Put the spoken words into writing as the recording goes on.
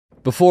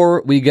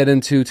Before we get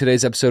into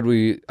today's episode,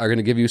 we are going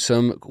to give you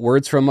some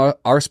words from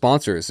our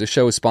sponsors. This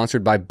show is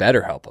sponsored by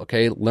BetterHelp,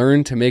 okay?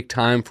 Learn to make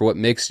time for what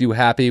makes you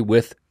happy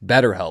with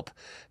BetterHelp.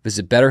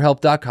 Visit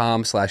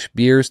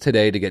BetterHelp.com/beers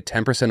today to get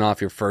 10%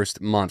 off your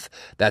first month.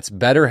 That's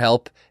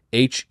BetterHelp,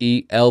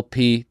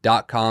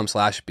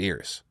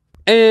 HELP.com/beers.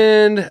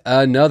 And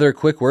another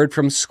quick word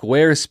from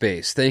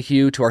Squarespace. Thank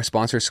you to our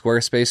sponsor,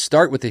 Squarespace.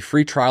 Start with a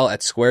free trial at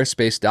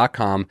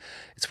squarespace.com.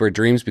 It's where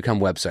dreams become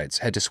websites.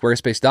 Head to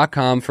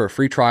squarespace.com for a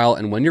free trial,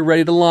 and when you're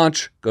ready to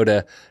launch, go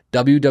to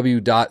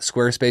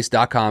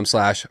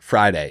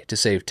www.squarespace.com/Friday to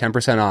save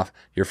 10% off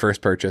your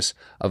first purchase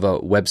of a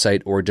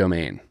website or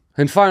domain.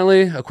 And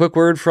finally, a quick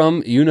word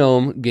from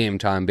Game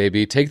Time,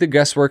 baby. Take the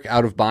guesswork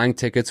out of buying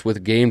tickets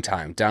with Game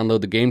Time.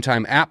 Download the Game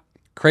Time app,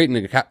 create an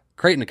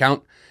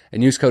account,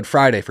 and use code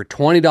Friday for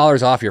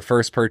 $20 off your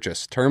first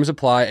purchase. Terms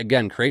apply.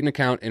 Again, create an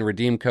account and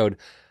redeem code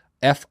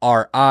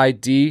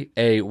FRIDAY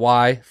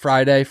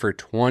Friday for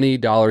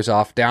 $20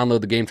 off. Download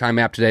the Game Time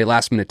app today.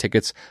 Last minute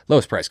tickets,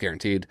 lowest price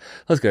guaranteed.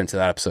 Let's get into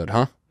that episode,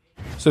 huh?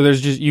 So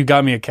you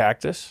got me a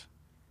cactus?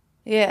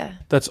 Yeah.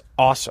 That's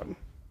awesome.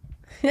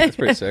 That's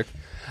pretty sick.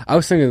 I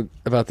was thinking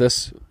about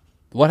this.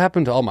 What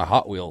happened to all my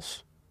Hot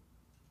Wheels?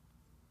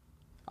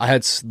 I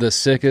had the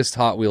sickest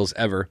Hot Wheels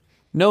ever.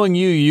 Knowing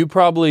you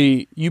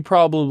probably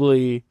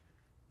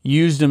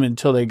used them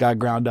until they got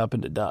ground up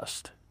into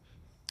dust.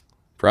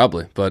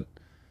 Probably, but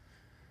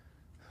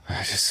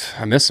I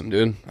miss them,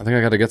 dude. I think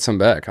I got to get some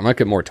back. I might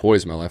get more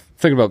toys in my life. I'm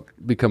thinking about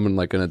becoming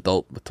like an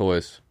adult with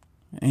toys.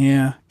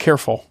 Yeah,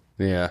 careful.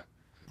 Yeah.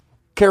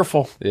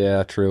 Careful.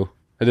 Yeah, true.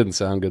 It didn't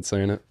sound good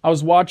saying it. I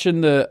was watching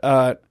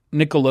the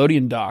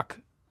Nickelodeon Doc,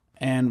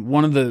 and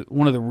one of the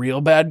real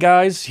bad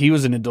guys, he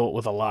was an adult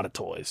with a lot of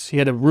toys. He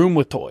had a room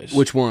with toys.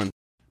 Which one?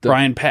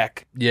 Brian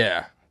Peck.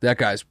 Yeah, that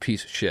guy's a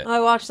piece of shit.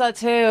 I watched that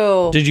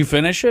too. Did you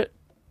finish it?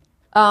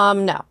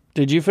 No.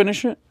 Did you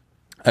finish it?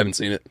 I haven't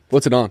seen it.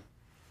 What's it on?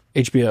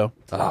 HBO.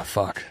 Oh,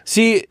 fuck.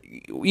 See,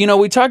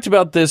 we talked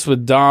about this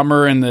with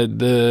Dahmer and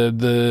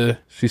the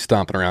She's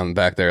stomping around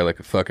back there like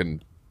a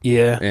fucking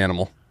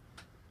animal.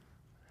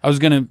 I was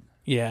gonna,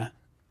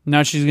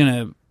 now she's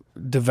gonna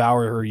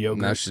devour her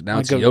yogurt. Now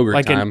it's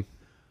yogurt time.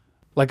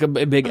 Like a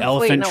big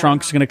elephant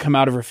trunk's gonna come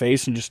out of her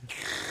face and just...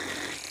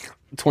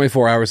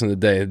 24 hours in the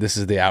day, this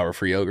is the hour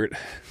for yogurt.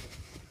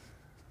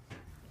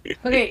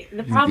 Okay,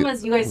 the problem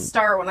is you guys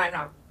start when I'm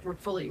not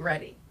fully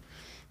ready.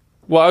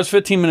 Well, I was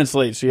 15 minutes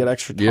late, so you had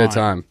extra time. You had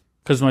time.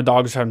 Because my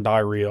dog's having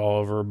diarrhea all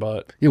over her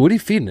butt. Yeah, what are you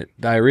feeding it?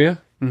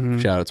 Diarrhea? Mm-hmm.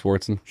 Shout out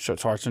Swartzen.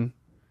 Swartzen.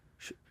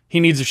 He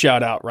needs a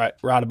shout out right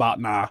about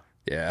now.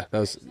 Yeah, that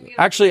was...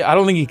 Actually, I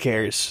don't think he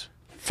cares.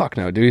 Fuck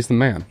no, dude, he's the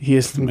man. He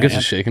is the man. Gives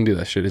a shake and do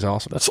that shit. He's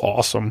awesome. That's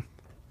awesome.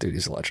 Dude,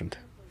 he's a legend.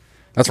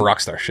 That's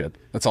rockstar shit.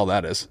 That's all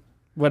that is.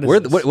 What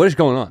is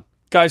going on?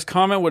 Guys,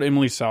 comment what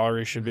Emily's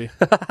salary should be.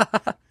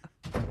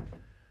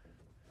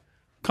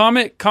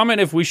 Comment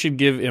if we should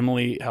give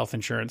Emily health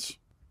insurance.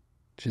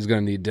 She's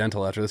going to need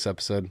dental after this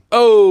episode.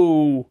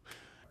 Oh!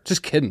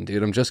 Just kidding,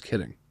 dude. I'm just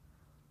kidding.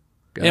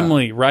 God.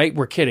 Emily, right?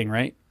 We're kidding,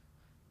 right?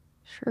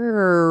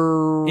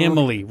 Sure.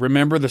 Emily,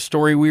 remember the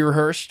story we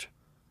rehearsed?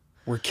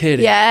 We're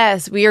kidding.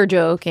 Yes, we are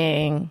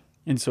joking.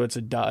 And so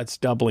it's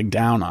doubling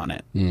down on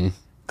it.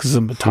 Because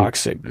I'm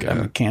toxic.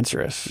 I'm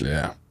cancerous.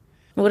 Yeah.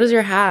 What is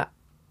your hat?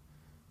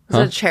 Is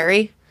it a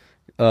cherry?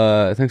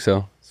 I think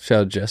so.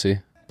 Shout out Jesse.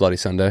 Bloody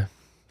Sunday.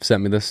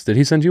 Sent me this. Did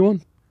he send you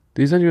one?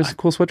 Did he send you a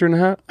cool sweater and a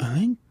hat?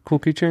 Cool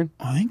keychain?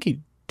 I think he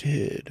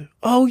did.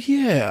 Oh,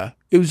 yeah.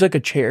 It was like a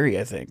cherry,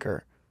 I think.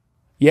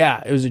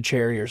 It was a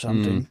cherry or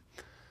something.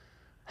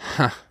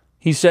 Huh.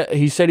 He said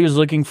he was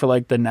looking for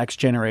like the next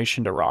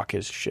generation to rock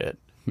his shit.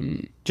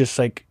 Just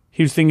like,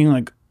 he was thinking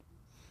like,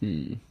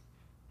 he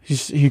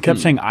kept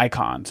saying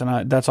icons,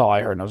 and that's all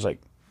I heard. And I was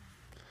like,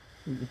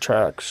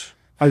 tracks.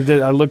 I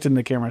looked in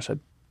the camera and said,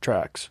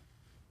 tracks.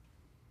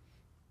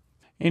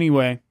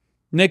 Anyway,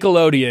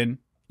 Nickelodeon.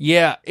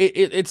 Yeah,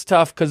 it's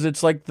tough because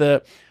it's like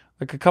a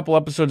couple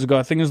episodes ago.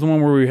 I think it was the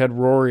one where we had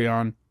Rory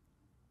on,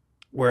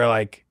 where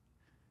like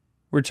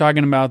we're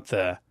talking about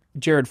the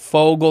Jared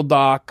Fogle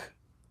doc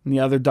and the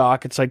other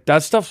doc. It's like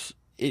that stuff's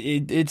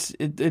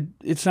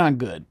it's not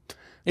good.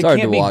 It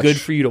can't be good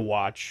for you to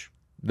watch.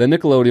 The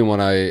Nickelodeon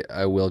one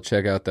I will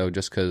check out though,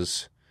 just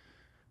because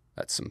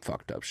that's some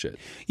fucked up shit.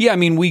 Yeah, I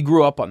mean we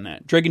grew up on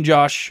that. Drake and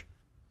Josh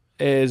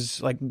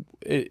is like,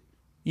 it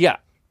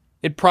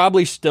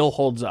probably still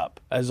holds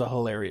up as a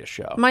hilarious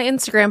show. My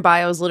Instagram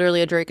bio is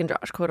literally a Drake and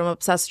Josh quote. I'm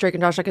obsessed with Drake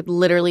and Josh. I could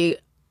literally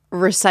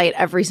recite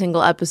every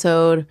single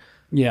episode.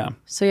 Yeah.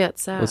 So yeah,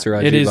 it's sad. What's your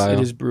IG bio? It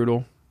is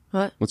brutal.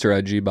 What? What's your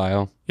IG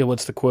bio? Yeah,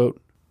 what's the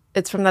quote?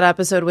 It's from that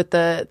episode with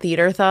the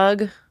theater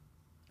thug.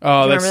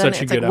 Oh, that's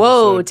such a good episode.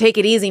 Whoa, take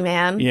it easy,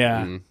 man.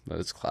 Yeah. That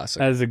is classic.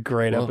 That is a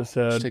great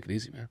episode. Just take it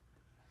easy, man.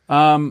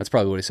 That's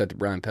probably what he said to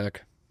Brian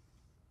Peck.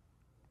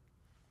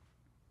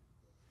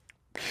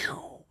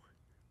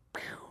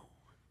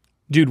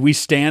 Dude, we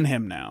stan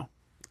him now.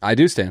 I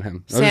do stan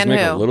him. I was just Stan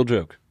making who? a little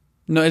joke.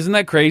 No, isn't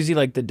that crazy?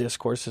 Like the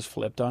discourse has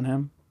flipped on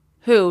him.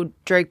 Who?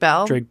 Drake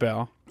Bell? Drake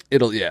Bell.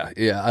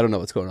 Yeah. I don't know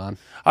what's going on.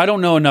 I don't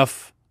know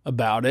enough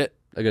about it.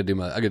 I gotta do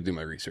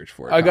my research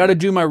for it. I got to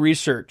do my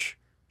research.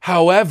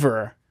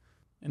 However,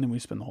 and then we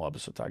spend the whole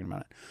episode talking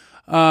about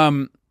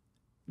it.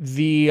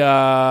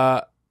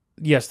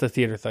 Yes, the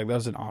theater thing. That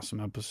was an awesome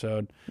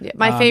episode. Yeah,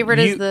 my favorite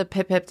is the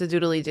Pip Pip to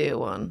Doodly Doo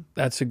one.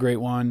 That's a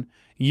great one.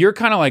 You're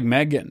kind of like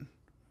Megan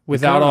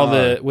without all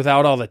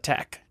the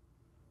tech.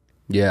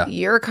 Yeah.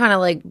 You're kind of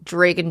like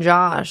Drake and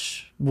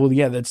Josh. Well,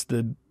 yeah, that's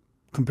the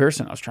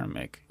comparison I was trying to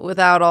make.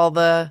 Without all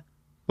the...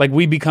 Like,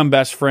 we become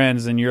best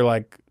friends, and you're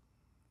like...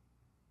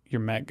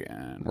 You're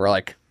Megan. We're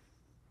like...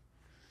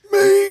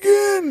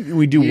 Megan!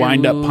 We do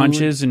wind-up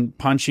punches and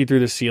punch you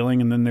through the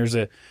ceiling, and then there's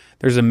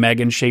a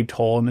Megan-shaped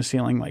hole in the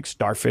ceiling, like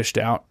starfished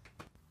out.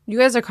 You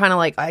guys are kind of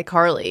like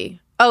iCarly.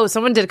 Oh,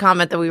 someone did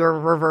comment that we were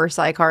reverse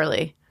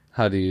iCarly.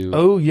 How do you...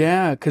 Oh,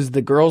 yeah, because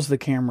the girl's the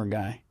camera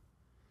guy.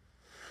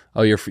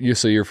 Oh, you're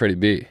Freddie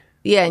B.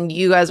 Yeah, and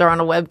you guys are on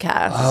a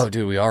webcast. Oh,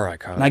 dude, we are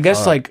iCarly. And I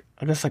guess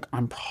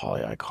I'm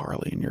probably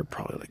iCarly, and you're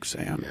probably like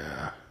Sam.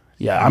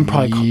 Yeah, I'm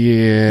probably.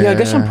 Yeah, I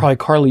guess I'm probably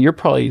Carly. You're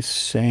probably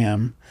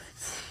Sam.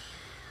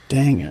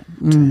 Dang it.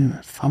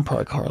 I'm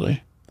probably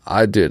Carly.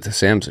 I did.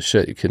 Sam's a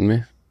shit. You kidding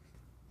me?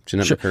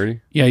 Jeanette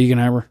McCurdy? Yeah, you can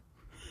have her.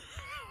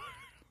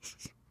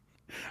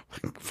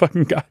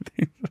 Fucking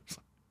goddamn.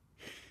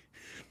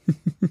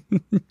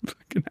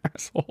 Fucking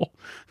asshole.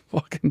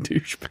 Fucking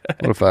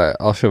douchebag. What if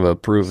I'll shove a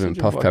proven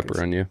puff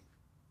pepper on you?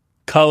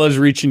 Culler's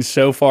reaching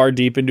so far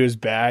deep into his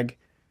bag.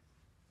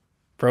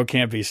 Bro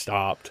can't be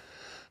stopped.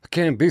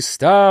 Can't be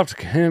stopped.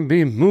 Can't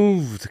be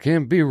moved.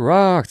 Can't be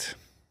rocked.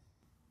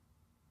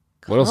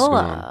 What else is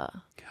going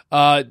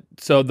on?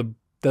 So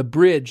the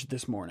bridge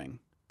this morning.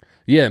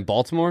 Yeah, in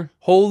Baltimore.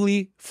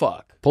 Holy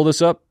fuck. Pull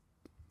this up.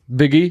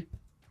 Biggie,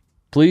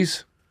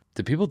 please.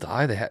 Did people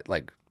die? They had,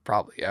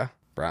 probably, yeah.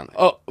 Brownlee.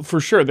 Oh, for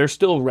sure. They're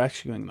still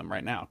rescuing them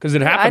right now. Because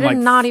it happened I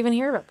did not even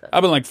hear about this.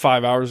 Happened like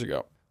 5 hours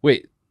ago.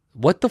 Wait,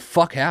 what the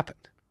fuck happened?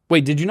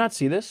 Wait, did you not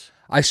see this?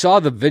 I saw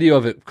the video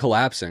of it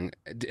collapsing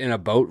and a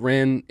boat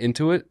ran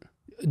into it.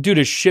 Dude,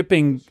 a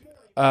shipping...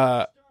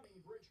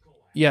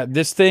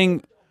 this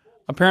thing...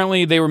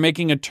 Apparently, they were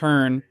making a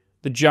turn.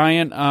 The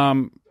giant...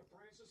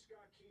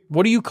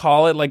 what do you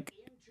call it? Like,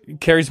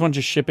 it carries a bunch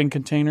of shipping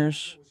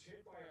containers?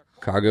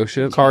 Cargo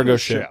ship? Cargo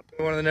ship.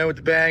 I wanted to know what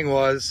the bang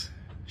was.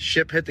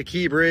 Ship hit the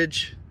Key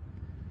Bridge.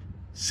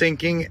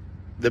 Sinking.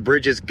 The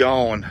bridge is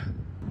gone.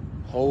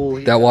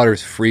 Holy... That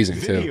water's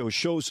freezing, too. Video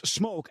shows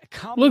smoke.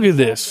 Look at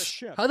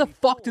this. How the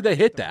fuck did they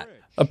hit that?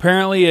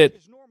 Apparently,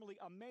 it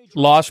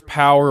lost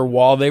power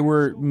while they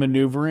were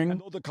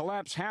maneuvering. The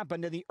collapse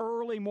happened in the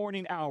early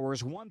morning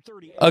hours,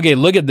 1:30. Okay,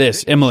 look at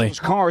this, Emily.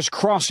 Cars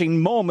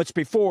crossing moments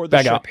before the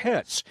Back ship out.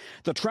 hits.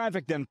 The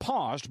traffic then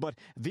paused, but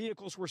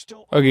vehicles were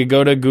still... Okay,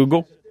 go to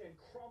Google.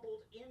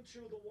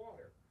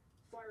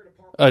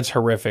 It's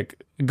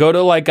horrific. Go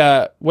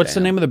to what's the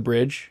name of the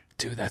bridge?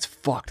 Dude, that's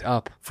fucked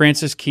up.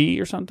 Francis Key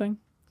or something?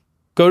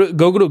 Go to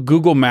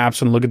Google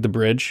Maps and look at the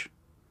bridge.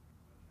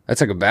 That's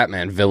like a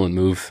Batman villain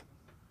move.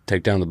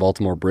 Take down the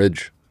Baltimore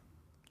Bridge.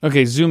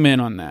 Okay, zoom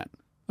in on that.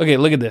 Okay,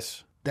 look at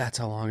this. That's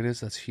how long it is?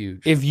 That's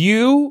huge. If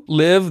you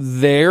live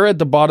there at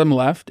the bottom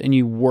left and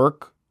you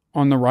work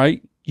on the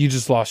right, you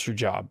just lost your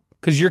job.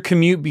 Because your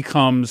commute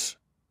becomes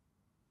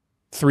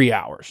 3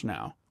 hours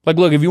now. Like,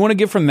 look, if you want to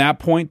get from that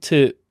point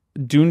to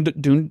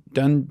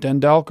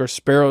Dundalk or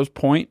Sparrows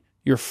Point,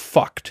 you're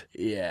fucked.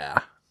 Yeah.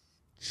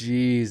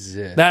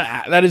 Jesus.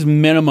 That is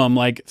minimum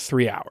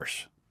 3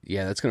 hours.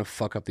 Yeah, that's going to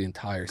fuck up the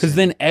entire Because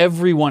city. then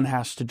everyone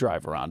has to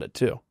drive around it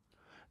too.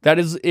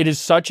 It is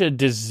such a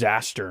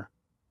disaster.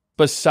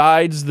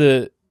 Besides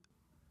the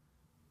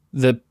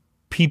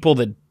people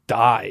that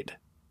died.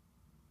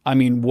 I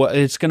mean,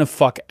 it's going to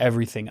fuck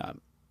everything up.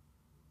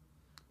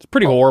 It's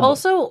pretty horrible.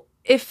 Also,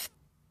 if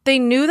they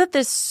knew that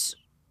this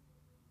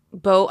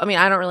boat, I mean,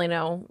 I don't really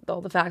know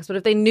all the facts, but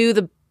if they knew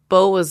the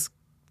boat was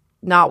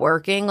not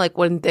working,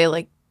 wouldn't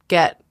they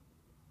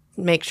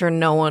make sure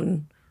no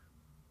one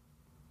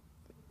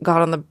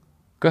got on the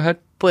Go ahead.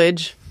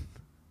 bridge?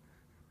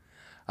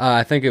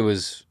 I think it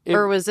was...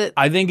 Or was it?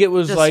 I think it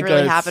was just like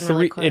really a happened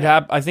really quick?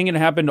 I think it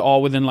happened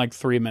all within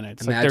 3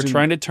 minutes. They're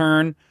trying to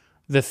turn,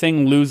 the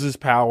thing loses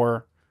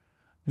power.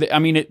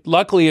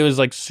 Luckily it was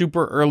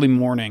super early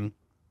morning.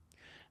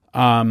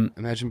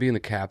 Imagine being the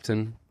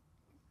captain.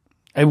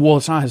 Well,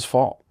 it's not his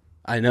fault.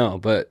 I know,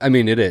 but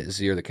it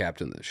is. You're the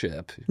captain of the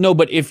ship. No,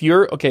 but if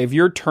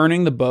you're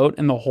turning the boat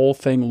and the whole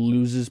thing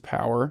loses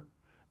power,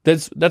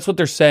 that's what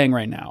they're saying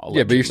right now. Allegedly.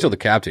 Yeah, but you're still the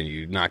captain.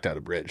 You knocked out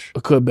a bridge.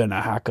 It could have been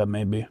a hacker,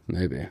 maybe.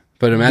 Maybe.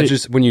 But imagine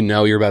just when you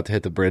know you're about to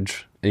hit the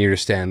bridge and you're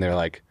just standing there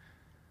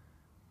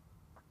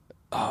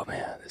oh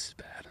man, this is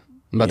bad.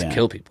 I'm about to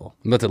kill people.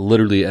 I'm about to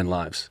literally end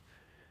lives.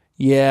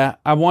 Yeah,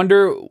 I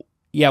wonder.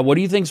 Yeah, what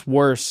do you think's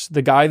worse?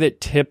 The guy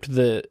that tipped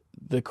the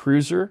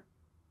cruiser,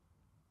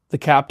 the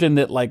captain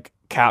that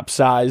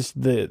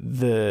capsized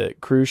the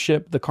cruise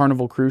ship, the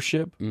Carnival cruise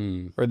ship,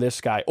 or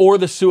this guy, or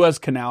the Suez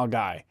Canal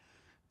guy?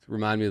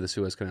 Remind me of the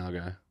Suez Canal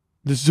guy.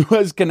 The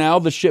Suez Canal,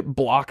 the ship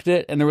blocked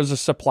it, and there was a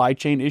supply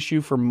chain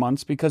issue for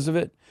months because of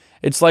it.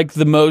 It's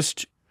the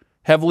most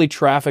heavily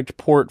trafficked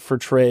port for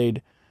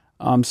trade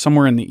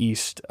somewhere in the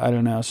East. I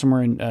don't know,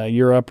 somewhere in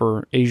Europe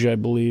or Asia, I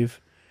believe.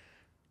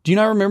 Do you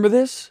not remember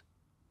this?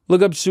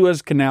 Look up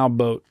Suez Canal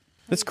boat.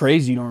 That's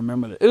crazy. You don't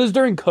remember that. It was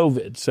during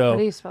COVID, so How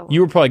do you spell it? you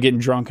were probably getting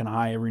drunk and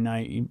high every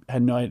night. You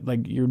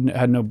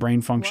had no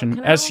brain function.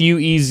 canal?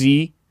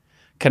 SUEZ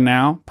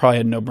canal probably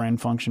had no brain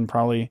function.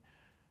 Probably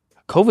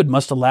COVID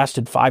must have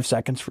lasted 5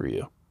 seconds for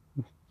you.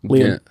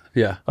 Liam,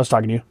 Yeah. I was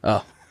talking to you.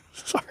 Oh,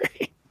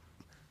 Sorry.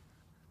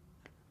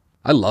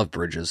 I love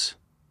bridges.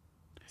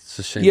 It's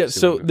a shame. Yeah. to see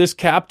So what- this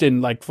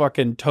captain, like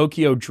fucking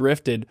Tokyo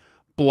drifted,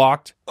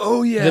 blocked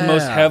oh yeah, the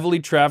most heavily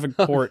trafficked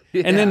port,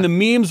 and then the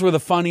memes were the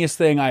funniest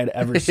thing I had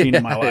ever seen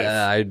in my life.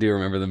 Yeah, I do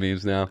remember the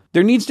memes now.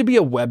 There needs to be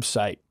a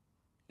website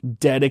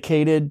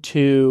dedicated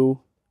to.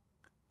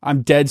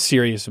 I'm dead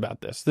serious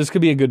about this. This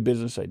could be a good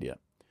business idea.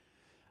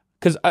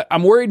 Because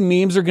I'm worried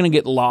memes are going to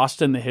get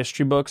lost in the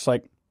history books.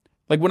 Like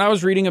when I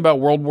was reading about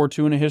World War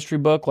II in a history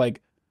book,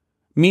 like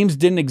memes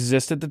didn't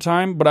exist at the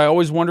time, but I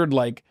always wondered,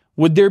 like,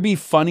 would there be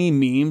funny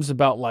memes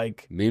about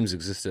like, Memes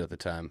existed at the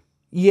time.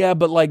 yeah,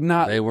 but like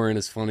not. They weren't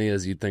as funny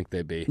as you'd think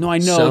they'd be. No, I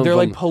know. Some of They're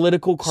like them-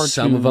 political cartoons.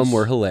 Some of them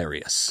were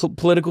hilarious.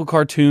 Political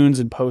cartoons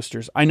and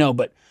posters. I know,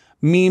 but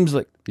memes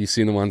like You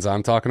seen the ones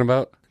I'm talking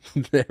about?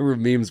 They were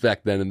memes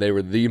back then, and they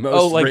were the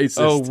most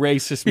racist.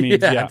 racist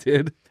memes. yeah.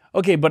 dude.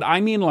 Okay, but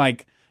I mean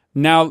like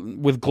now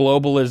with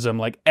globalism,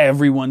 like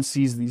everyone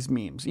sees these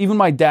memes. Even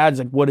my dad's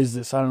like, "What is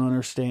this? I don't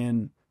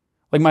understand."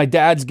 Like my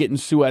dad's getting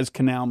Suez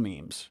Canal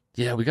memes.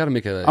 Yeah, we got to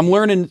make a. I'm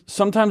learning.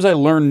 Sometimes I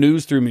learn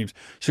news through memes.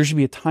 So there should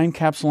be a time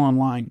capsule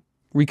online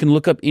where you can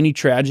look up any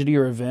tragedy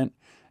or event,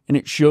 and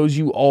it shows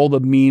you all the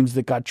memes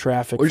that got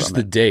traffic. or from just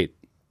it. the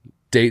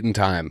date and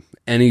time.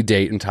 Any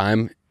date and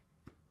time.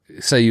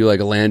 Say you like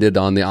landed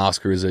on the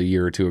Oscars a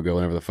year or two ago,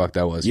 whenever the fuck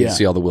that was. You Yeah.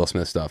 see all the Will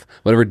Smith stuff.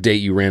 Whatever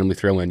date you randomly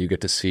throw in, you get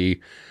to see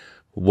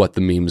what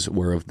the memes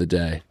were of the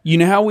day. You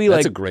know how we That's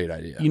like. a great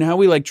idea. You know how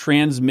we like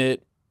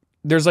transmit.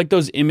 There's like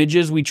those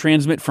images we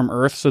transmit from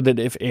Earth so that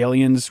if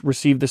aliens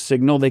receive the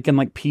signal, they can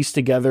like piece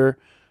together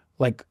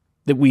like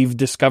that we've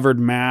discovered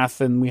math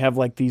and we have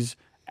like these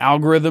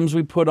algorithms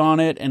we put on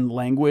it and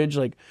language.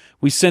 Like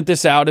we sent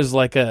this out as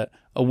like a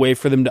way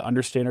for them to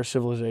understand our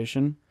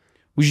civilization.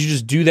 We should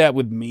just do that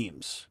with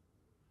memes.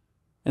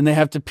 And they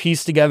have to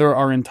piece together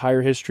our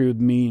entire history with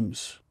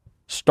memes.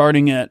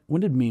 Starting at,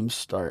 when did memes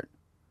start?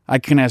 I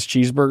Can Ask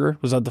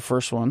Cheeseburger. Was that the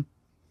first one?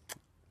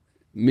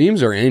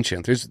 Memes are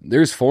ancient.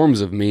 There's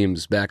forms of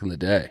memes back in the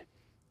day.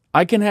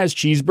 I Can Has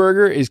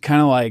Cheeseburger is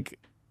kind of like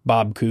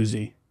Bob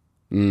Cousy.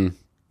 Mm,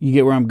 You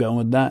get where I'm going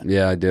with that?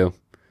 yeah, I do.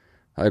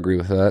 I agree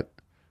with that.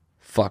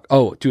 Fuck.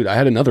 Oh, dude, I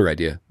had another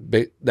idea.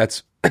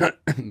 That's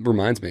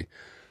reminds me.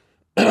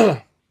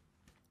 I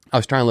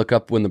was trying to look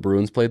up when the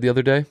Bruins played the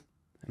other day.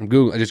 I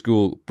just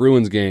Googled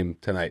Bruins game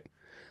tonight.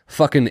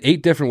 Fucking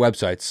 8 different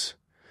websites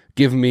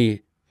give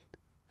me.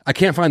 I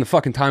can't find the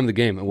fucking time of the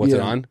game and what's it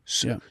Yeah. on.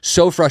 Yeah.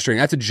 So frustrating.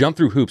 I have to jump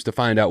through hoops to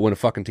find out when a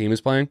fucking team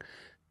is playing.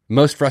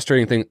 Most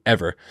frustrating thing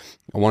ever.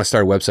 I want to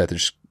start a website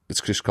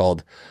it's just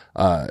called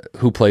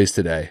Who Plays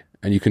Today,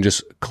 and you can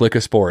just click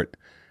a sport,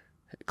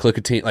 click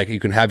a team. Like you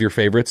can have your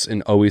favorites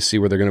and always see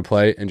where they're going to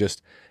play, and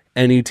just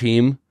any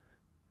team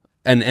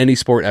and any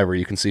sport ever,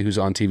 you can see who's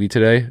on TV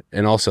today.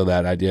 And also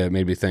that idea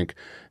made me think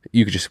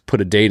you could just put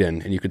a date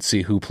in and you could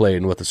see who played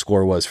and what the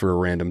score was for a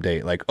random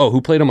date. Like, oh, who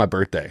played on my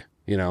birthday?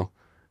 You know,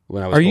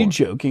 when I was Are you born.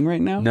 joking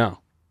right now? No.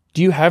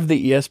 Do you have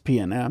the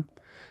ESPN app?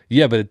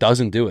 Yeah, but it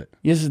doesn't do it.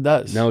 Yes, it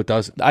does. No, it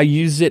doesn't. I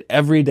use it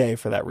every day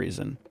for that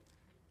reason.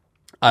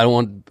 I don't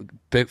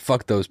want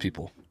fuck those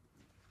people.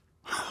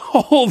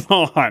 Hold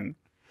on.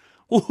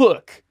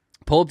 Look.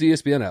 Pull up the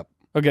ESPN app.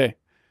 Okay.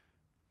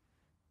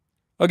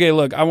 Okay,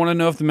 look, I want to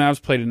know if the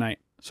Mavs play tonight.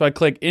 So I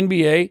click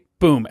NBA,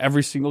 boom,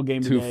 every single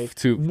game today.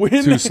 Too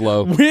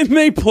slow. When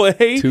they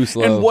play. Too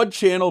slow. And what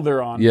channel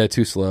they're on. Yeah,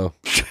 too slow.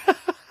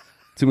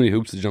 Too many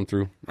hoops to jump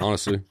through,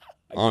 honestly.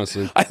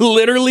 I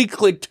literally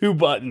clicked 2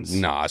 buttons.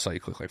 Nah, I saw you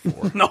click like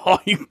 4. No,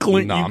 you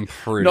clicked. No, I'm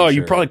pretty No, sure.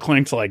 you probably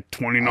clicked like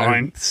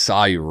 29. I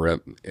saw you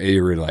rip.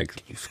 You were like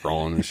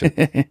scrolling and shit.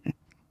 That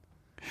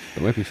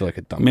make me feel like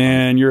a dumb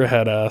Man, you're a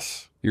head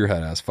ass. You're a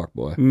head ass fuck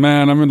boy.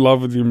 Man, I'm in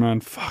love with you,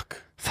 man.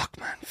 Fuck. Fuck,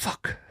 man.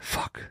 Fuck.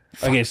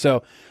 Okay,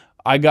 so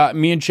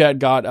me and Chet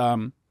got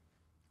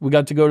we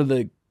got to go to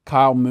the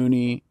Kyle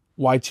Mooney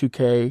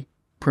Y2K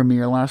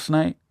premiere last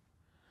night.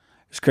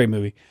 It's a great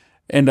movie.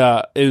 And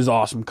it was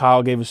awesome.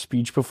 Kyle gave a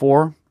speech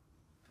before. I'm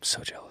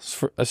so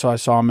jealous. So I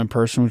saw him in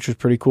person, which was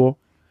pretty cool.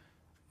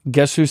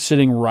 Guess who's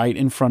sitting right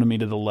in front of me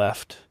to the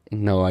left?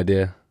 No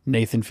idea.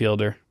 Nathan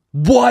Fielder.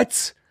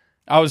 What?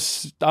 I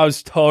was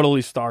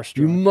totally starstruck.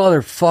 You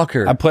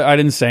motherfucker. I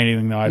didn't say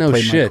anything though. I no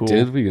played shit, my cool.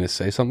 dude. Were you going to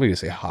say something? Were you going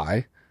to say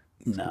hi?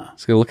 No.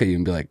 He's going to look at you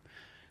and be like,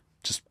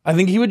 I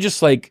think he would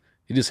just like,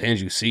 he just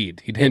hands you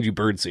seed. He'd hand you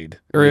bird seed.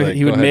 or Be like, he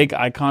 "Go would ahead." make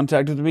eye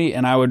contact with me,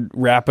 and I would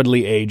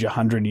rapidly age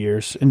 100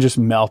 years and just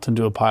melt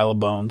into a pile of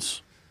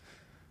bones.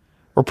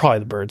 Or probably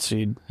the bird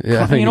seed.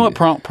 Yeah, I think you know what?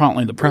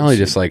 Promptly the bird Probably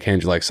seed. just like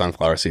hand you like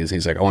sunflower seeds. And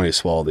he's like, I want you to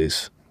swallow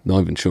these.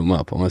 Don't even chew them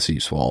up. I want to see you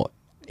swallow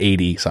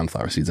 80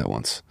 sunflower seeds at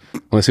once. I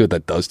want to see what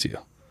that does to you.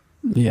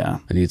 Yeah.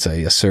 And you'd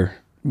say, yes, sir.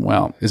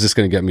 Well, is this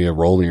going to get me a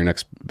role in your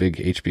next big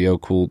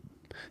HBO cool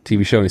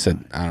TV show? And he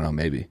said, I don't know,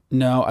 maybe.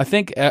 no, I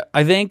think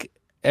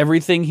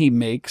everything he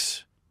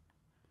makes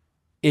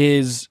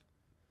is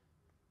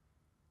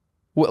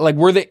like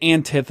we're the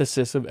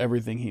antithesis of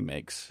everything he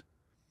makes.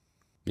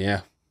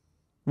 Yeah.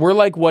 We're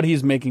like what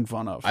he's making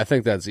fun of. I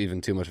think that's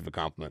even too much of a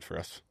compliment for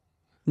us.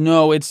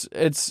 No, it's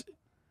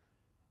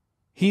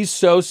he's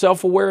so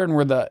self-aware and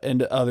we're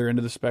the other end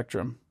of the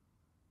spectrum.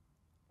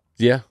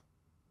 Yeah.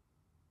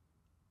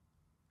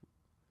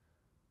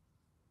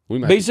 We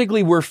might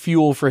Basically, we're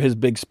fuel for his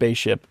big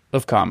spaceship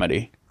of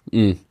comedy.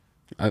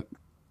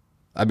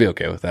 I'd be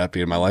okay with that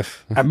being my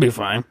life. I'd be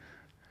fine.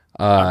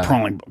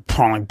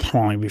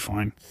 Probably be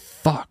fine.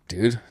 Fuck,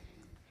 dude.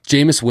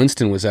 Jameis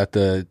Winston was at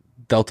the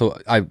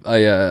Delta.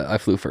 I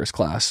flew first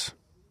class.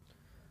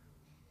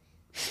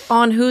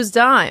 On whose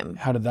dime?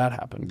 How did that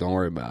happen? Don't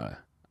worry about it.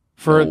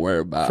 For Don't worry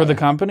about for it. the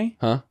company?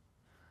 Huh?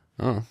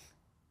 Oh.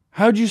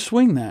 How'd you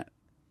swing that?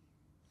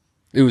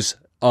 It was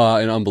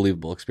an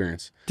unbelievable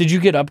experience. Did you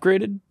get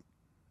upgraded?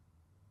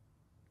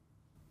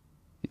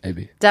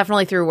 Maybe.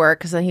 Definitely through work,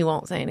 because then he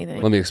won't say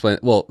anything. Let me explain.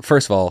 Well,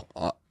 first of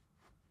all,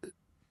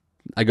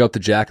 I go up to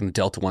Jack in the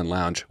Delta One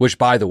Lounge, which,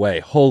 by the way,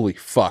 holy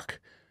fuck.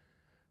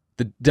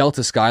 The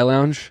Delta Sky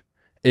Lounge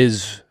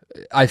is,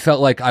 I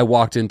felt like I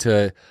walked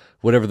into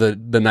whatever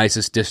the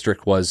nicest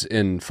district was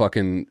in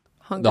fucking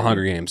the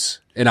Hunger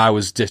Games. And I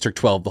was District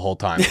 12 the whole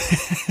time.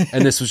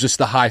 And this was just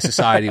the high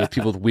society with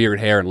people with weird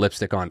hair and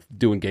lipstick on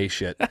doing gay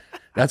shit.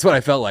 That's what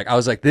I felt like. I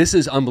was like, this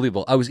is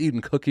unbelievable. I was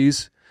eating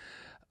cookies.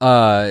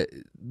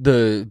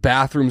 The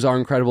bathrooms are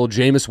incredible.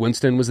 Jameis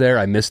Winston was there.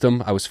 I missed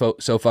him. I was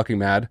so fucking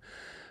mad.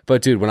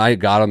 But dude, when I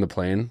got on the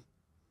plane,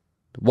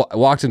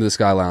 walked into the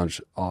Sky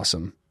Lounge,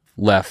 awesome.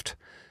 Left.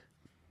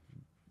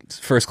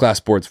 First class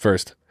sports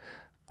first.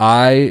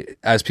 I,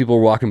 as people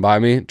were walking by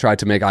me, tried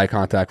to make eye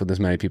contact with as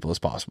many people as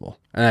possible.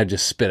 And I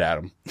just spit at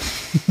them.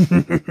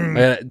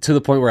 To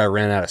the point where I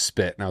ran out of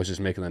spit and I was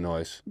just making the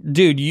noise.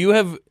 Dude,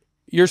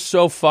 you're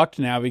so fucked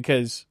now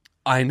because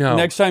I know.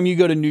 next time you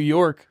go to New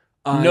York,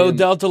 no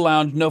Delta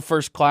Lounge, no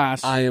first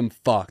class. I am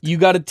fucked. You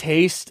got to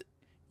taste.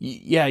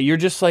 Yeah, you're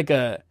just like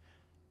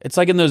it's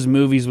like in those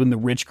movies when the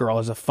rich girl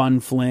has a fun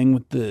fling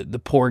with the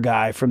poor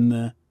guy from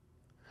the.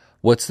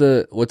 What's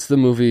the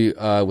movie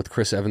with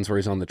Chris Evans where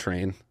he's on the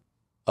train?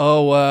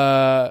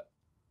 Oh,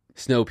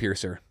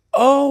 Snowpiercer.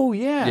 Oh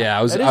yeah. Yeah,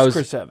 I was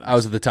Chris Evans. I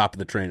was at the top of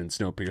the train in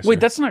Snowpiercer.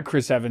 Wait, that's not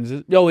Chris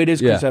Evans. Oh, it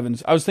is Chris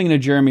Evans. I was thinking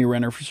of Jeremy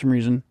Renner for some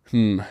reason.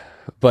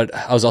 But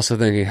I was also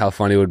thinking how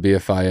funny it would be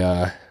if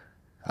I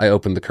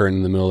opened the curtain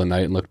in the middle of the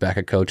night and looked back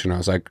at Coach and I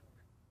was like,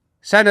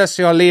 "Send us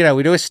your leader.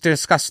 We wish to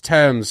discuss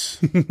terms."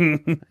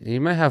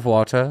 You may have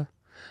water.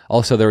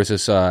 Also, there was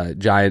this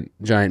giant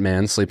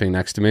man sleeping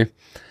next to me,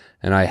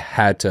 and I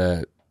had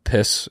to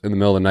piss in the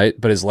middle of the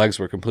night, but his legs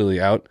were completely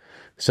out.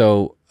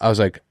 So I was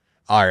like,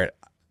 all right.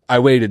 I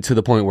waited to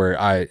the point where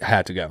I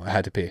had to go. I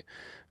had to pee.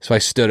 So I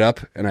stood up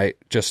and I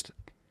just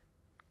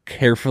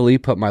carefully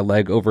put my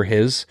leg over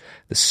his.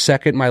 The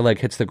second my leg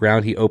hits the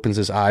ground, he opens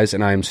his eyes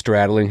and I am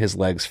straddling his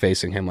legs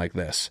facing him like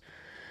this.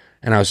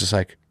 And I was just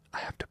like, I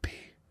have to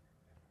pee.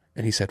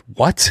 And he said,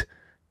 what?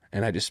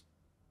 And I just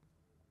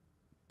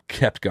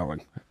kept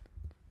going.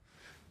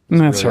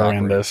 That's really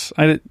horrendous.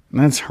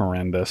 That's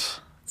horrendous.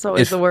 It's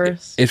always the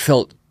worst. It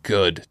felt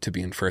good to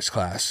be in first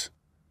class.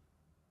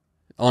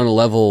 On a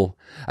level,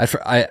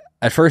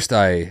 at first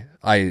I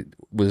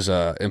was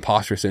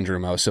imposter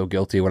syndrome. I was so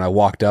guilty. When I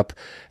walked up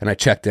and I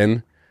checked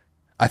in,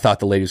 I thought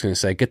the lady was going to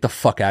say, "Get the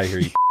fuck out of here,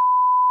 you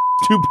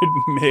Stupid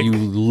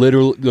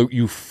Mick.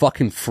 you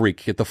fucking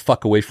freak. Get the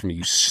fuck away from me,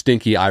 you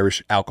stinky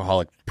Irish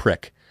alcoholic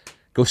prick.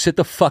 Go sit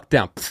the fuck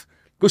down. Pfft.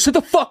 Go sit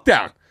the fuck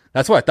down."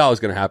 That's what I thought was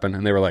going to happen.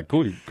 And they were like,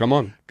 "Cool, come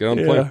on, get on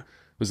the plane." It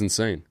was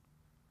insane.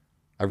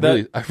 I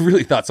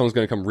really thought someone was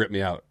going to come rip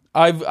me out.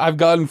 I've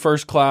gotten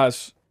first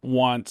class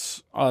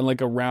once on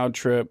like a round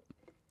trip,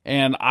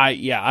 and I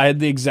had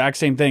the exact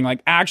same thing,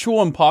 like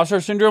actual imposter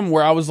syndrome,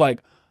 where I was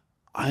like,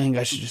 I think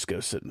I should just go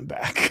sit in the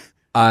back.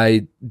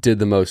 I did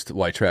the most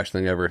white trash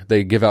thing ever.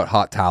 They give out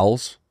hot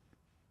towels.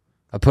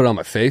 I put it on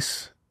my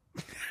face.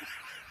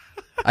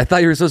 I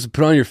thought you were supposed to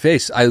put it on your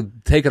face. I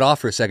take it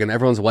off for a second.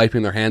 Everyone's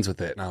wiping their hands with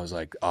it. And I was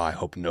like, oh, I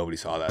hope nobody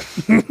saw that.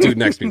 Dude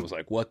next to me was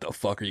like, what the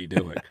fuck are you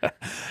doing?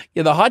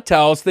 Yeah, the hot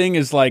towels thing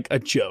is like a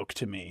joke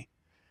to me.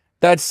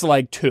 That's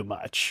like too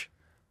much.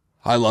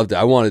 I loved it.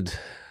 I wanted,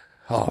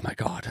 oh my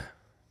God.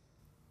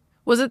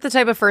 Was it the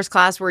type of first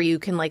class where you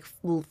can like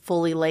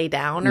fully lay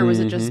down, or was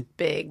it just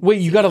big?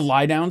 Wait, you got a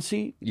lie down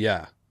seat?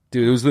 Yeah.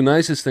 Dude, it was the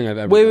nicest thing I've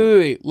ever done.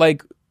 Wait.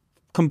 Like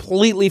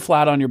completely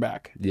flat on your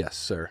back? Yes,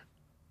 sir.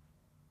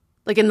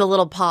 Like in the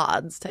little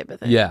pods type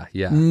of thing? Yeah.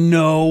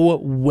 No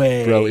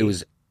way. Bro, it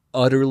was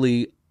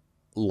utterly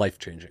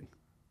life-changing.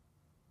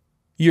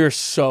 You're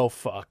so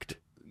fucked.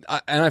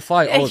 And I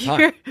fly all the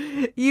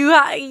time.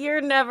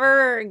 You're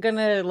never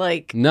gonna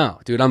like... No,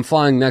 dude, I'm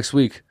flying next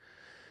week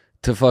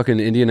to fucking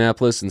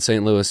Indianapolis and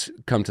St. Louis,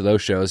 come to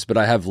those shows, but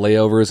I have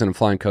layovers and I'm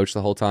flying coach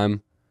the whole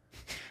time.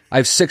 I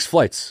have 6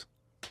 flights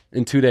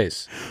in 2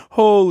 days.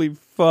 Holy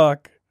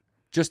fuck.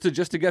 Just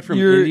to get from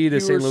Indy to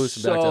St. Louis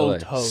and back to so LA.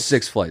 toast.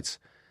 6 flights.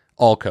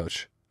 All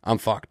coach. I'm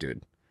fucked,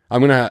 dude.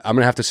 I'm gonna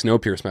have to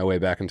Snowpiercer my way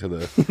back into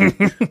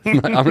the. I'm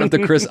gonna have to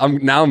Chris.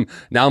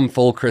 I'm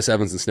full Chris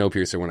Evans and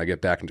Snowpiercer when I get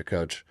back into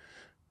coach.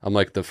 I'm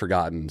like the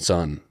forgotten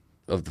son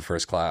of the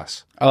first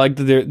class. I like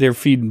that they're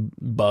feeding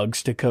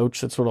bugs to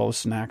Coach. That's what all the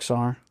snacks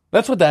are.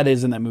 That's what that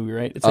is in that movie,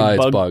 right? It's like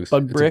It's bugs.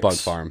 bug It's bricks. a bug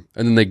farm,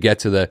 and then they get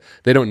to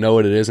they don't know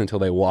what it is until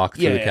they walk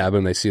through the Yeah. cabin.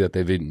 And they see that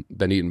they've been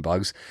eating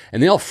bugs,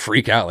 and they all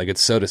freak out like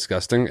it's so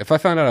disgusting. If I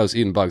found out I was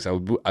eating bugs,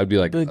 I'd be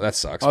like, that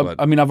sucks. But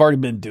I mean, I've already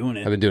been doing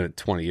it. I've been doing it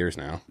 20 years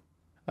now.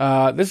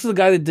 This is the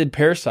guy that did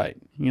Parasite.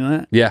 You know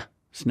that? Yeah,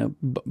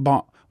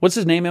 What's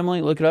his name,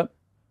 Emily? Look it up.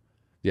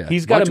 yeah.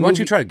 He's got why don't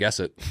you try to guess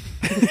it?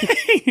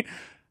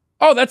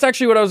 Oh, that's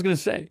actually what I was going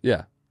to say.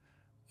 Yeah.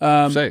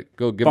 Um, Say it.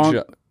 Go give it a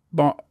shot.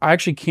 I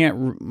actually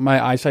can't.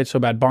 My eyesight's so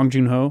bad. Bong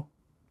Joon-ho.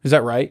 Is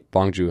that right?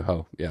 Bong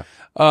Joon-ho. Yeah.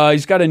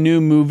 He's got a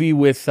new movie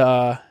with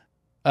Robert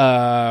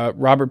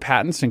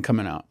Pattinson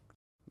coming out.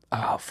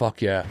 Oh,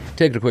 fuck yeah.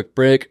 Taking a quick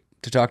break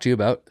to talk to you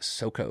about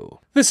SoCo.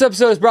 This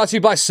episode is brought to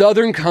you by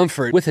Southern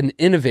Comfort. With an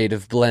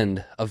innovative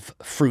blend of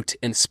fruit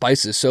and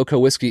spices,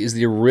 SoCo whiskey is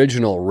the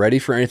original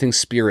ready-for-anything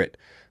spirit.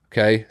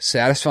 Okay?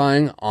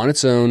 Satisfying on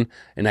its own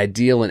and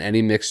ideal in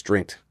any mixed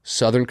drink.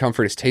 Southern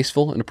Comfort is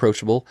tasteful and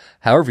approachable,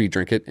 however you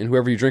drink it and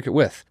whoever you drink it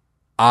with.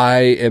 I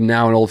am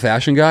now an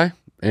old-fashioned guy,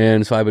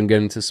 and so I've been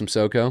getting into some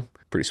SoCo.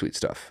 Pretty sweet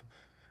stuff.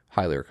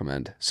 Highly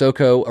recommend.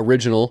 SoCo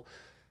Original,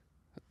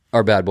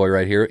 our bad boy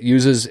right here,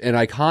 uses an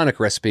iconic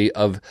recipe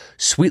of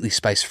sweetly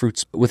spiced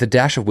fruits with a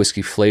dash of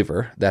whiskey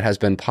flavor that has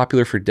been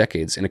popular for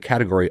decades in a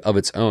category of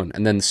its own.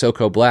 And then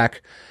SoCo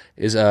Black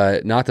is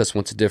not this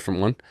one, it's a different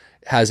one.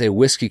 Has a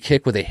whiskey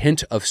kick with a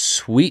hint of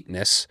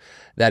sweetness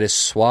that is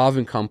suave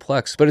and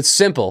complex, but it's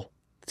simple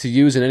to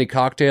use in any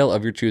cocktail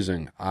of your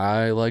choosing.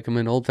 I like them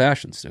in old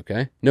fashions,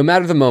 okay? No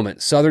matter the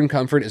moment, Southern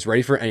Comfort is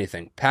ready for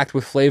anything. Packed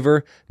with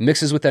flavor,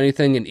 mixes with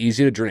anything, and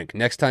easy to drink.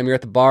 Next time you're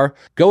at the bar,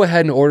 go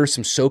ahead and order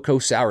some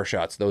SoCo sour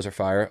shots. Those are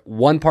fire.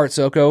 1 part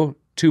SoCo,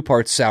 2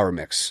 parts sour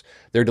mix.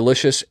 They're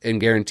delicious and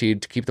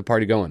guaranteed to keep the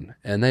party going.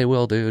 And they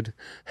will, dude.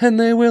 And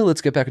they will.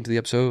 Let's get back into the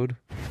episode.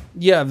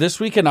 Yeah, this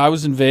weekend I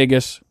was in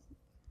Vegas.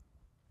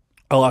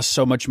 I lost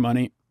so much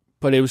money,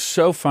 but it was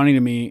so funny to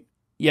me.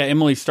 Yeah,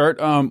 Emily, start.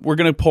 We're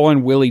going to pull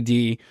in Willy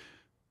D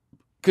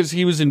because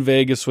he was in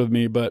Vegas with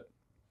me, but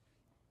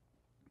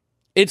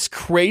it's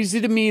crazy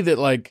to me that,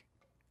 like,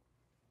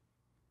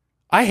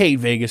 I hate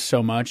Vegas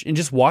so much, and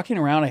just walking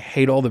around, I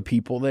hate all the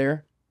people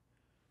there.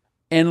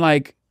 And,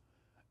 like,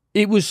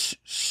 it was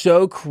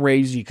so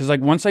crazy because,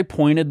 like, once I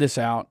pointed this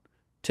out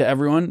to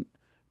everyone,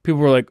 people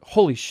were like,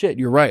 holy shit,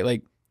 you're right.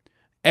 Like,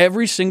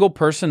 every single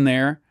person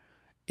there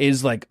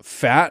is, like,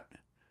 fat.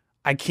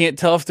 I can't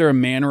tell if they're a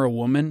man or a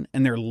woman,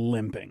 and they're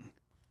limping.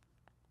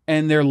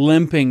 And they're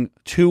limping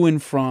to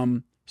and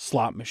from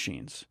slot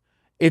machines.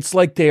 It's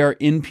like they are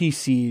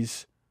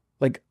NPCs,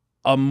 like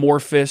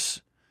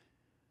amorphous.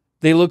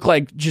 They look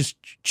like just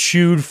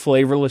chewed,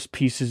 flavorless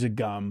pieces of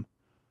gum.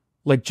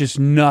 Like just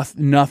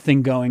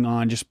nothing going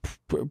on, just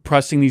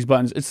pressing these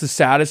buttons. It's the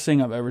saddest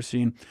thing I've ever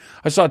seen.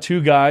 I saw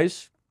 2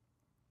 guys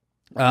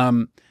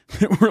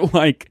that were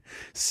like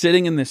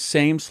sitting in the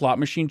same slot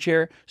machine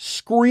chair,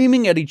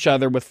 screaming at each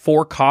other with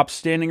 4 cops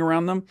standing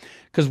around them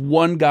because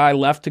one guy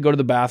left to go to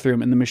the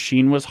bathroom and the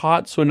machine was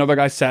hot. So another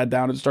guy sat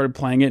down and started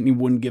playing it and he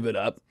wouldn't give it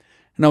up.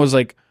 And I was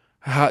like,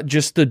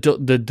 just the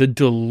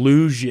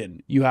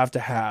delusion you have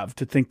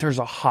to think there's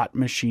a hot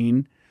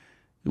machine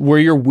where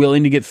you're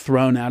willing to get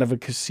thrown out of a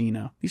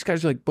casino. These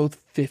guys are like both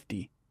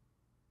 50.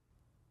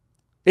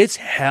 It's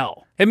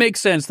hell. It makes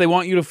sense. They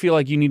want you to feel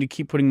like you need to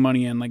keep putting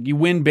money in. Like you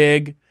win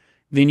big,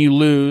 then you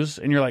lose,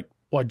 and you're like,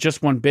 well, I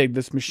just won big.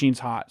 This machine's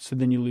hot. So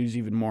then you lose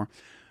even more.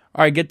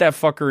 All right, get that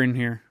fucker in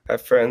here. Hi,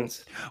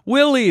 friends.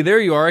 Willie, there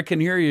you are. I can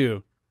hear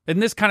you.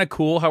 Isn't this kind of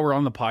cool how we're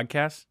on the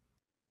podcast?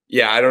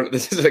 Yeah,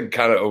 this is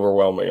kind of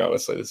overwhelming,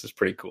 honestly. This is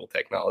pretty cool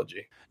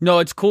technology. No,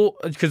 it's cool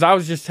because I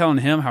was just telling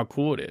him how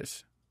cool it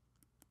is.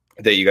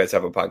 That you guys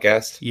have a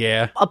podcast?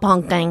 Yeah. A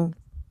punking.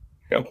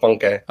 Yeah,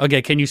 funky.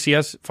 Okay, can you see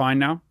us fine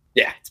now?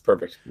 Yeah, it's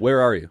perfect. Where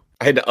are you?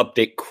 I had to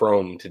update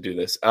Chrome to do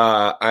this.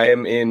 I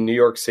am in New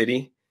York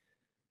City,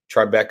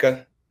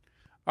 Tribeca.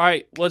 All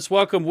right, let's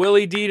welcome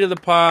Willy D to the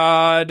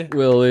pod.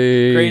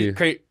 Willie.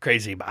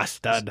 Crazy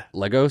bastard.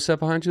 Lego set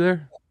behind you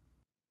there?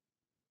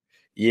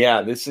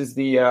 Yeah, this is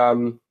the,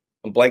 I'm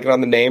blanking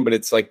on the name, but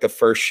it's like the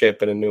first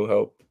ship in A New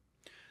Hope.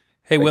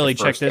 Hey, Like Willie, the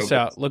check first this Lego.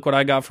 out. Look what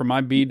I got for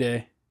my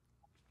B-Day.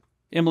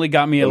 Emily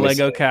got me a Let me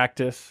Lego see.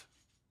 cactus.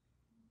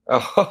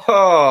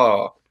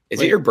 Oh, is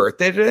Wait. it your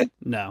birthday today?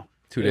 No.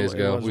 2 days It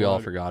ago. was We all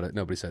long. forgot it.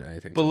 Nobody said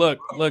anything. But look,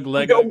 No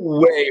Lego.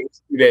 way, it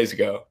was 2 days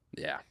ago.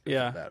 Yeah.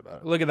 Yeah. Bad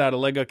about it. Look at that, a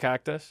Lego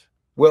cactus.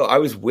 Well, I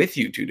was with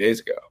you 2 days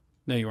ago.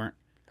 No, you weren't.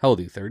 How old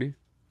are you? 30?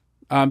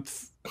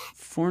 That's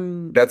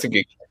a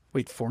good.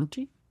 Wait,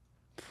 40?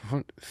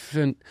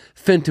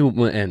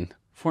 Fentuman.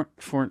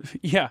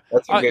 Yeah.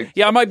 That's a good.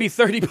 Yeah, I might be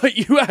 30, but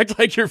you act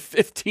like you're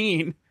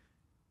 15.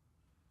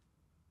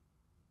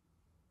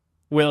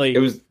 Willie. It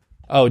was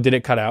Oh, did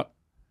it cut out?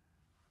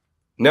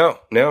 no.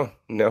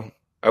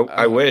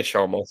 I wish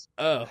almost.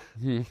 Oh.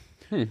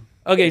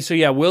 Okay, so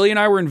yeah, Willie and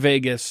I were in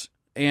Vegas,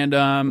 and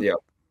Yeah.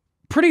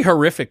 pretty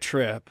horrific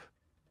trip.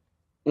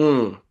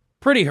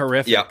 Pretty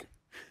horrific. Yeah.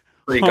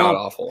 Pretty god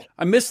awful.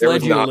 I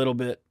misled you a not- little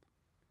bit.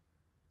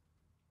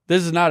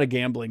 This is not a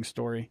gambling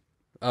story.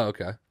 Oh,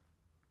 okay.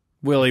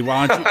 Willie,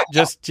 why don't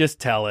you just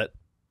tell it?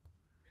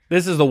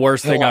 This is the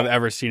worst thing I've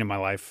ever seen in my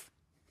life.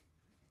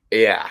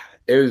 Yeah.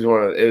 It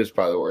was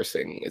probably the worst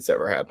thing it's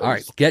ever happened. All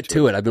right, get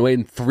to it. I've been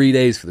waiting 3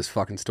 days for this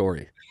fucking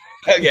story.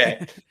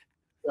 Okay.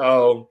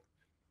 So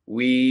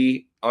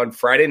we on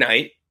Friday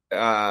night,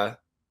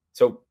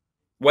 so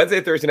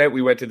Wednesday, Thursday night,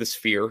 we went to the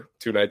Sphere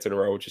 2 nights in a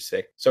row, which is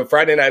sick. So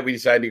Friday night, we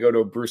decided to go to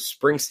a Bruce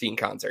Springsteen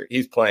concert.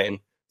 He's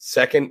playing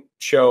second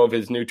show of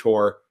his new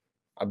tour.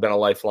 I've been a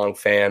lifelong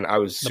fan. I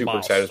was super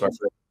excited. It was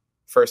my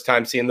first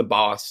time seeing The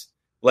Boss,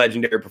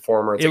 legendary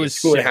performer. It was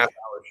a 2.5 hour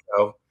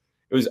show.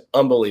 It was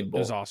unbelievable.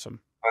 It was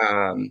awesome.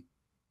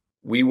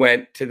 We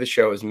went to the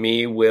shows,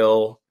 me,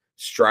 Will,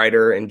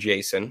 Strider, and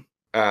Jason.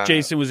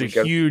 Jason was a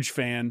huge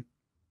fan.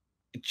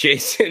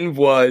 Jason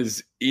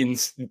was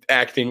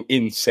acting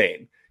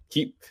insane.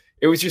 He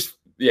Jason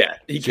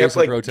kept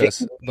like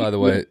Protests, by the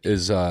way,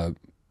 is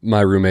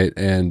my roommate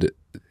and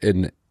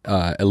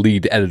a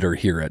lead editor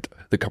here at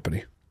the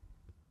company.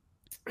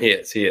 He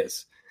is. He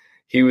was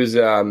he was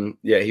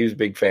a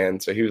big fan,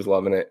 so he was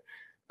loving it.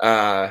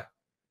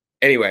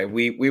 Anyway,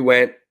 we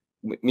went.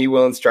 Me,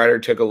 Will, and Strider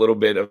took a little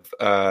bit of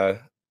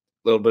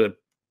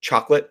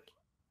chocolate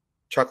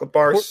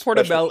bars,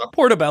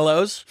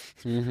 portobellos,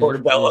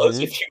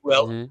 if you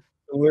will.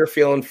 We were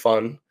feeling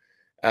fun.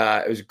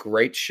 It was a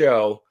great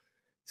show.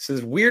 So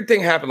this weird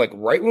thing happened, like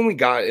right when we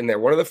got in there.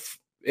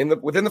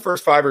 Within the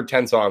first 5 or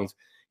 10 songs,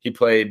 he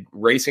played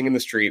 "Racing in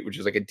the Street," which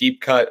is like a deep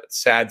cut,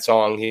 sad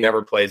song. He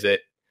never plays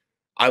it.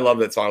 I love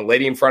that song.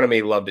 Lady in front of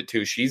me loved it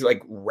too. She's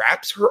like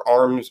wraps her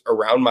arms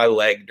around my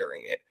leg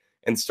during it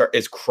and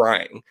is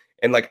crying.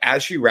 And like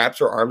as she wraps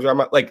her arms around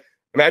my, like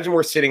imagine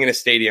we're sitting in a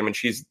stadium and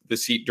she's the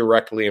seat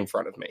directly in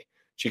front of me.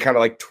 She kind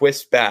of like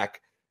twists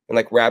back and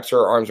like wraps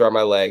her arms around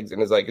my legs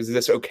and is like, "Is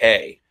this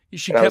okay?"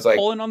 She kept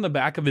pulling on the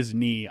back of his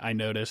knee. I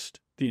noticed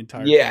the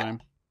entire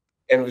time.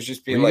 And it was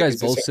just being Were like, you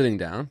guys both sitting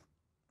down?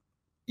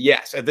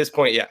 Yes, at this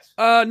point, yes.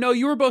 No,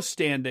 you were both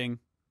standing,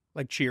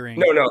 like cheering.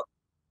 No.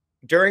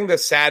 During the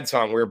sad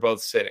song, we were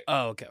both sitting.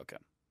 Oh, okay.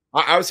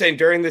 I was saying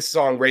during this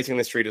song, "Racing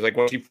the Street," is like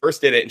when she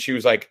first did it and she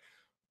was like,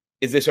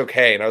 "Is this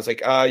okay?" And I was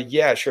like,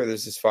 yeah, sure,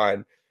 this is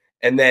fine.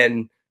 And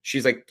then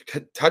she's like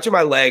touching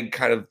my leg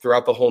kind of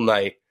throughout the whole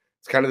night.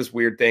 It's kind of this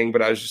weird thing,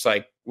 but I was just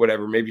like,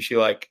 whatever. Maybe she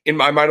like, in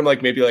my mind, I'm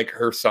like, maybe like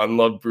her son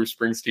loved Bruce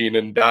Springsteen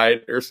and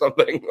died or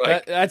something.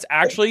 Like that's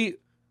actually,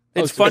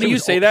 it's funny you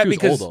say that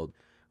because, old.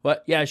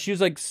 What? Yeah, she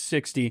was like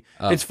 60.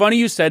 It's funny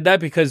you said that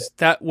because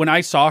that when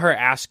I saw her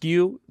ask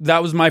you,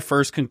 that was my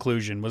first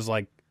conclusion was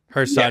like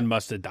her son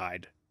must have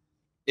died.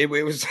 It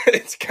was,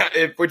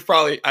 which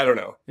probably, I don't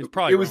know. It's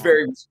probably, it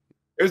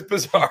was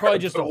bizarre. Probably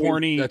just a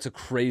horny. That's a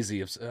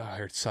crazy,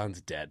 her son's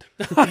dead.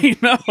 I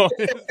know.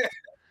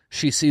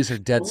 She sees her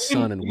dead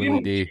son in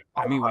Willy D.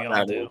 I mean, we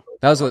all do.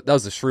 That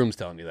was the shrooms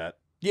telling you that.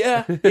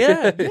 Yeah.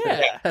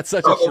 That's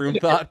such a shroom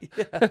thought.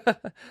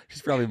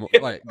 She's probably more.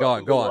 Right, go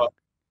on.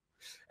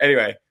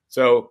 Anyway,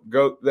 so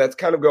that's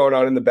kind of going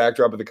on in the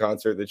backdrop of the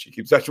concert that she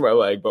keeps touching my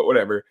leg, but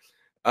whatever.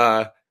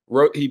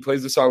 He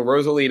plays the song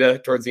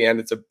Rosalita towards the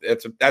end.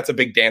 That's a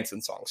big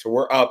dancing song. So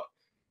we're up,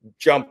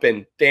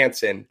 jumping,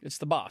 dancing. It's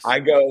The Boss. I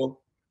go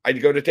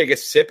to take a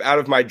sip out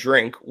of my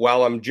drink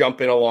while I'm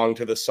jumping along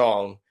to the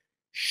song.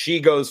 She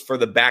goes for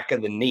the back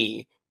of the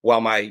knee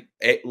while my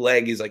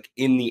leg is like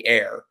in the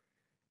air,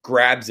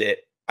 grabs it.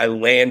 I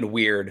land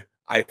weird.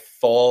 I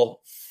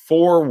fall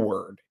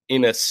forward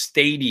in a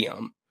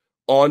stadium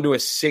onto a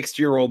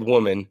 60-year-old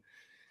woman,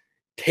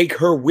 take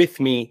her with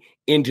me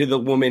into the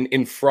woman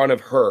in front of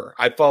her.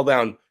 I fall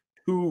down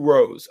 2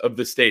 rows of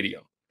the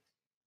stadium.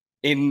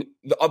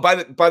 By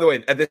the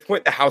way, at this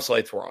point, the house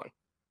lights were on.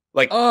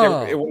 Like,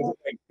 it was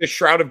like the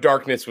shroud of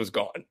darkness was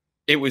gone.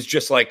 It was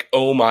just like,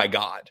 oh my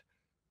God.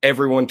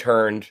 Everyone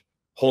turned,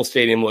 whole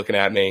stadium looking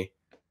at me.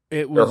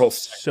 It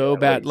was so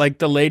bad. Like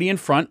the lady in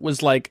front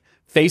was like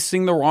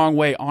facing the wrong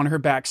way on her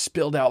back,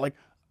 spilled out like,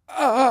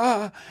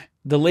 ah.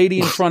 The lady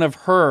in front of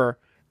her,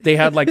 they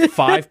had like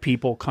 5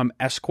 people come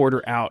escort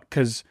her out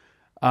because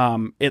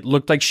it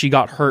looked like she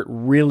got hurt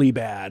really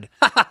bad.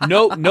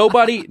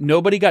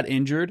 Nobody got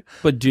injured,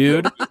 but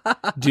dude,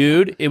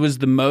 it was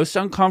the most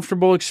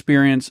uncomfortable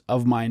experience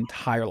of my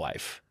entire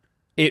life.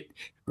 It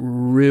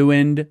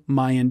ruined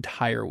my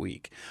entire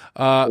week.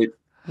 What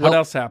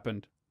else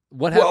happened?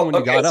 What happened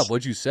when you got up?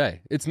 What'd you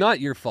say? It's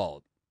not your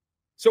fault.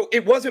 So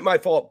it wasn't my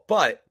fault,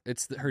 but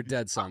it's her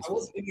dead son's fault.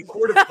 I was in the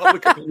court of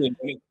public opinion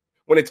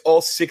when it's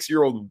all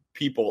 6-year-old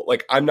people.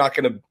 Like, I'm not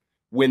going to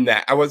win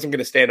that. I wasn't going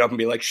to stand up and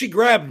be like, she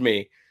grabbed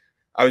me.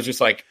 I was just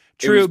like,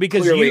 true,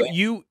 because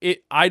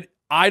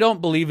I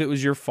don't believe it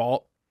was your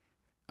fault.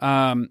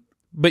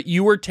 But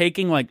you were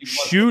taking like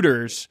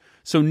shooters,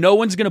 so no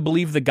one's going to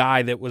believe the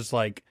guy that was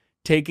like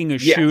taking a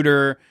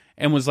shooter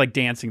and was like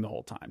dancing the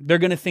whole time. They're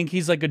going to think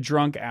he's like a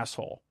drunk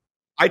asshole.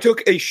 I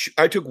took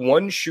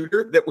one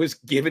shooter that was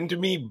given to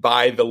me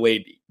by the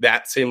lady.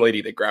 That same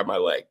lady that grabbed my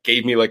leg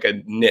gave me like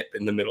a nip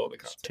in the middle of the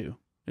concert.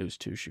 It was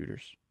two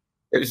shooters.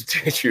 It was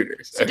two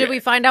shooters. So did we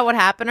find out what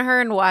happened to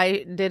her and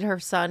why did her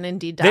son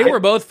indeed die? They were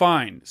both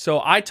fine.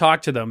 So I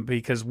talked to them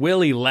because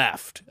Willy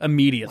left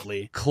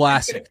immediately.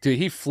 Classic. Dude,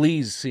 he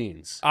flees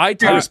scenes. I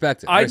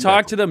respect it. I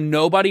talked to them.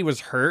 Nobody was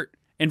hurt.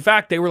 In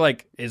fact, they were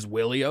like, is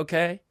Willy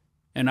okay?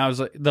 And I was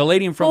like, the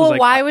lady in front was like,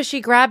 why was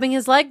she grabbing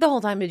his leg the whole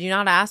time? Did you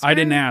not ask her? I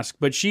didn't ask,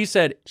 but she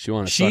said she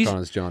wanted to suck on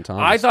his John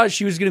Thomas. I thought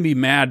she was going to be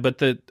mad,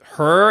 but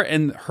her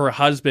and her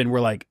husband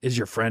were like, is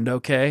your friend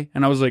okay?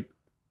 And I was like,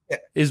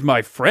 is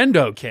my friend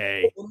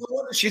okay?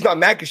 She's not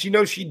mad because she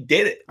knows she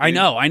did it. I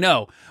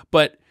know.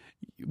 But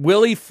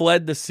Willy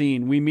fled the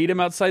scene. We meet him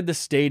outside the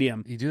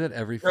stadium. You do that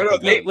every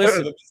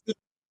listen.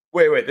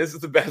 Wait. This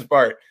is the best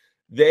part.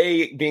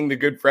 They, being the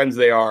good friends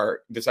they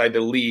are, decide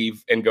to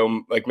leave and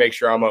go like make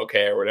sure I'm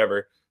okay or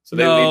whatever. So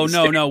they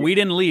no. We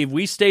didn't leave.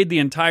 We stayed the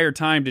entire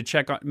time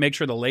to make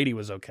sure the lady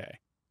was okay.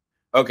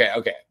 Okay.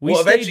 We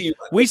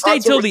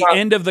stayed till the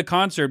end of the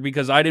concert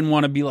because I didn't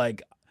want to be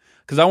like,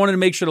 because I wanted to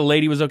make sure the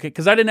lady was okay.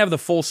 Because I didn't have the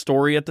full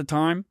story at the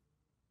time.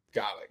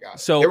 Got it.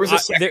 So there was a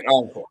second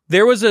encore.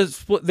 There was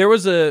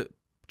a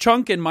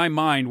chunk in my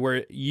mind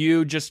where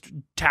you just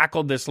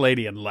tackled this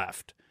lady and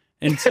left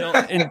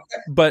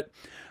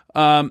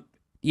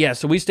yeah.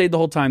 So we stayed the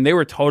whole time. They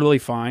were totally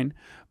fine.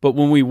 But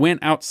when we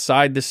went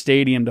outside the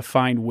stadium to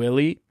find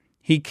Willy,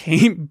 he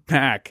came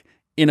back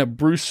in a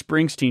Bruce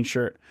Springsteen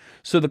shirt.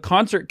 So the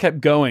concert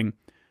kept going.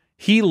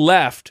 He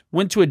left,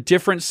 went to a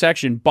different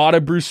section, bought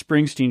a Bruce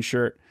Springsteen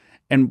shirt,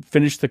 and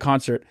finished the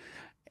concert.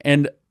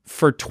 And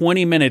for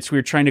 20 minutes, we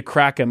were trying to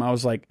crack him. I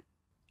was like,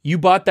 you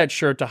bought that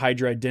shirt to hide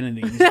your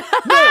identity. He's like,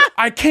 no,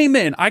 I came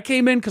in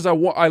because I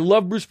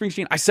love Bruce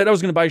Springsteen. I said I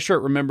was going to buy a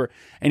shirt, remember?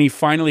 And he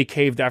finally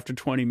caved after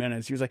 20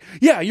 minutes. He was like,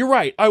 yeah, you're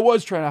right. I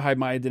was trying to hide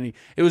my identity.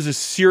 It was a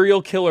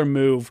serial killer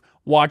move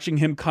watching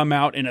him come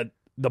out in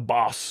the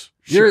Boss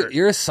shirt.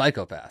 You're a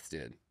psychopath,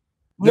 dude.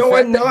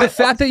 I'm not. The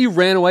fact that you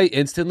ran away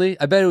instantly,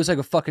 I bet it was like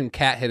a fucking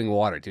cat hitting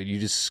water, dude. You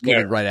just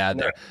skidded right out of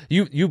there.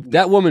 You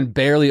that woman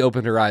barely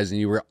opened her eyes and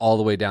you were all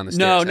the way down the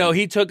stairs. No,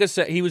 he took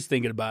he was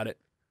thinking about it.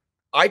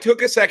 I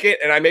took a second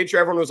and I made sure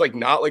everyone was like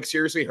not like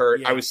seriously hurt.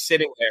 Yeah. I was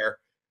sitting there.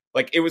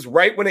 Like it was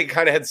right when it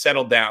kind of had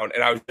settled down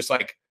and I was just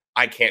like,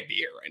 I can't be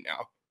here right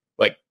now.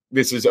 Like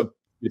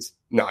it's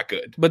not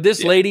good. But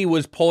this lady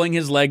was pulling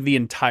his leg the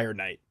entire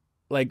night.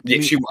 Like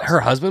her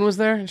husband was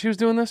there and she was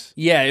doing this?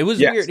 Yeah, it was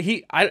weird.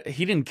 He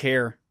didn't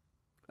care.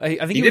 I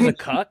think he was a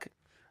cuck.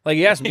 Like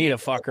he asked me to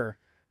fuck her.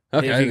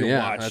 Okay,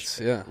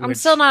 yeah. I'm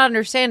still not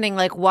understanding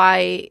like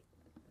why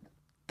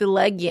the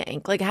leg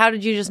yank. Like how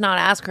did you just not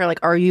ask her like,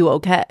 are you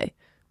okay?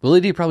 Willy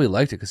D probably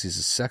liked it because he's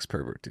a sex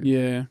pervert, dude.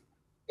 Yeah.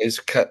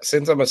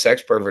 Since I'm a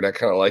sex pervert, I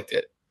kind of liked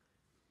it.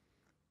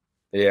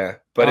 Yeah,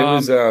 but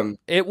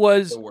it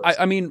was.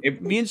 I mean,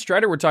 me and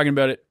Strider were talking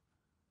about it.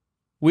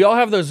 We all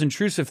have those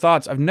intrusive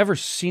thoughts. I've never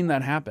seen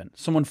that happen.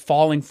 Someone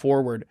falling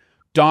forward,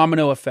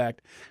 domino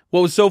effect.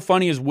 What was so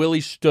funny is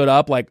Willy stood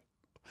up, like,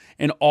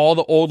 and all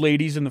the old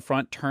ladies in the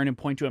front turn and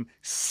point to him.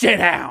 Sit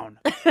down,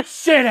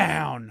 sit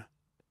down.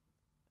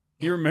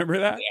 You remember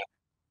that? Yeah.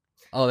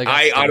 Oh, they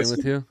got honestly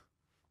with you.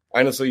 I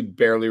honestly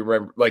barely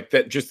remember like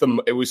that.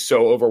 It was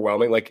so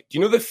overwhelming. Like, do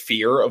you know the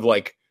fear of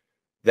like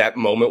that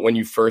moment when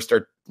you first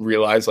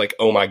realize like,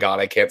 oh my God,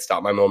 I can't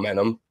stop my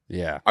momentum.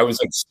 Yeah. I was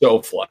like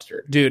so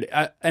flustered. Dude.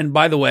 And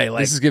by the way,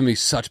 like this is giving me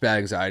such bad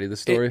anxiety, this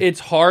story. It's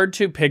hard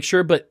to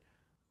picture, but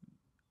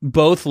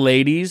both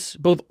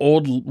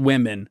old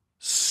women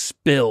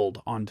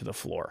spilled onto the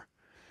floor.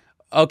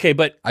 Okay.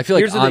 But I feel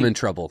like I'm in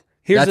trouble.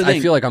 I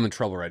feel like I'm in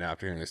trouble right now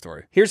after hearing this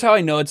story. Here's how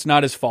I know it's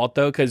not his fault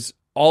though. Cause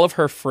all of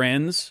her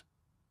friends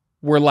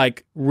were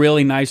like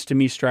really nice to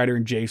me, Strider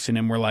and Jason,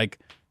 and were like,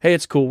 hey,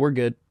 it's cool. We're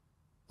good.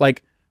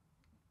 Like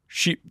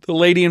the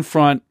lady in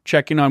front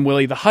checking on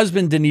Willy, the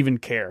husband didn't even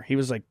care. He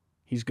was like,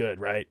 he's good,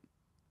 right?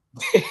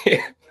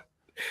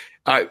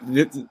 I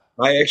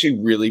actually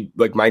really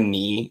like my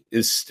knee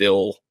is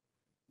still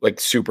like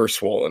super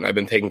swollen. I've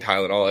been taking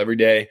Tylenol every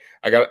day.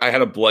 I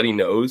had a bloody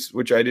nose,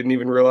 which I didn't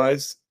even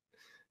realize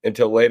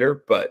until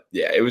later, but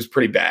yeah, it was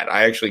pretty bad.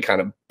 I actually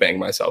kind of banged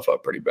myself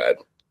up pretty bad.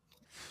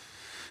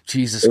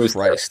 Jesus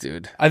Christ,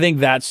 dude. I think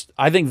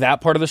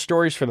that part of the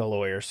story is for the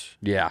lawyers.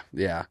 Yeah.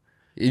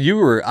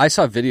 I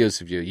saw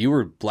videos of you. You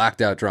were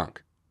blacked out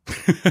drunk.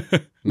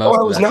 I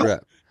was not.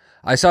 Trip.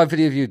 I saw a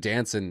video of you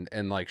dancing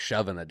and like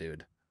shoving a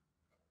dude.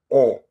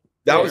 Oh,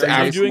 that was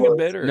actually doing a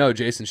bit. Or? No,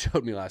 Jason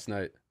showed me last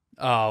night.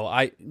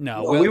 Oh,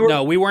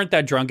 we weren't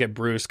that drunk at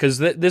Bruce because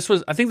this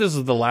was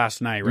the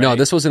last night, right? No,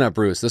 this wasn't at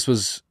Bruce.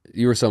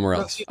 You were somewhere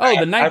else. Oh,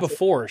 the night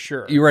before,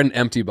 sure. You were at an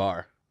empty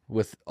bar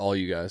with all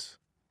you guys.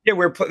 Yeah,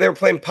 they were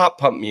playing pop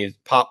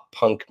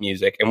punk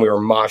music, and we were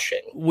moshing.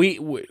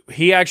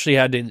 He actually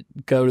had to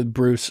go to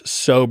Bruce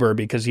sober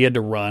because he had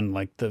to run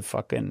like the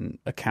fucking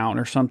account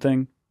or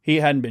something.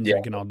 He hadn't been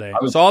drinking all day,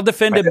 so I'll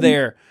defend him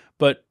there.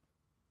 But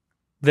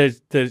the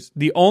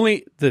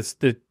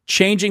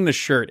changing the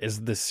shirt is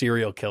the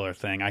serial killer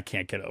thing I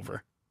can't get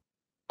over.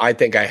 I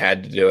think I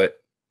had to do it.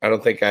 I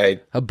don't think I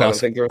A don't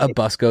think there was a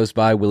bus goes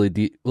by. Willy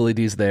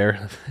D's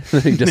there.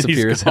 He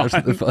disappears out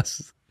of the gone.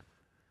 bus.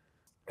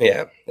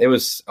 Yeah, it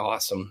was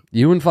awesome.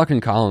 You and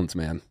fucking Collins,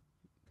 man.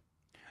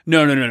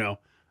 No.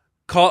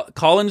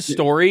 Colin's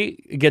story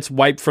gets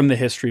wiped from the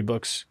history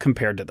books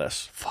compared to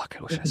this. Fuck,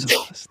 I wish I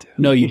saw this, dude.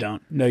 No, you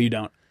don't.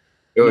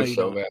 It was you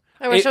so don't. bad.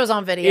 I wish It- it was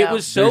on video. It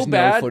was so There's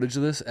bad. no footage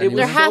of this. It anywhere? was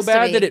There so has to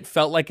bad be. that it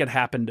felt like it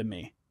happened to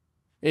me.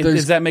 There's-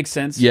 Does that make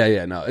sense?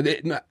 Yeah, no.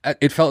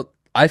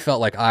 I felt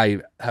like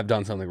I have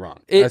done something wrong.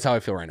 It- That's how I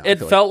feel right now. It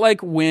felt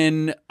like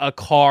when a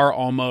car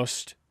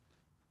almost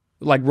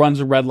like runs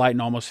a red light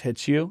and almost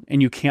hits you,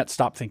 and you can't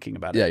stop thinking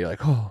about it. yeah, you're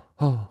like, oh.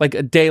 Like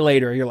a day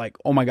later, you're like,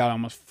 oh my God, I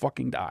almost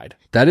fucking died.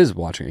 That is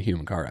watching a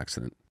human car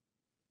accident.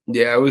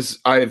 Yeah,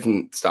 I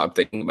haven't stopped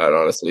thinking about it,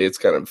 honestly. It's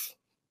kind of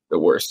the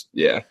worst.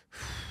 Yeah.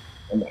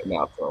 I might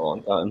not for a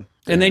long time.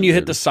 And then you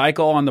hit dude. the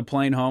cycle on the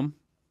plane home.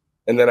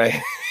 And then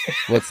I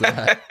What's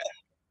that?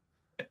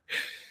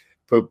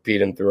 poop,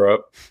 peed, and threw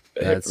up.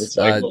 That's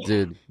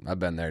dude. I've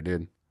been there,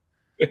 dude.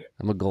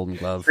 I'm a Golden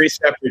Glove. 3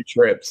 separate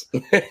trips.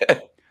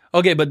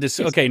 Okay, but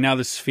now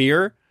the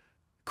sphere,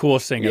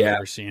 coolest thing I've Yeah.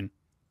 ever seen.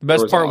 The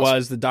best was part awesome.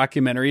 was the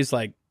documentary is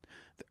like,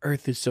 the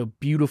earth is so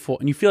beautiful,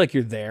 and you feel like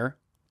you're there.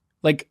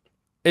 Like,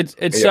 it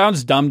Yeah.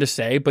 sounds dumb to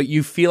say, but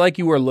you feel like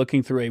you are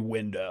looking through a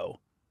window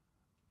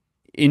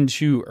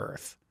into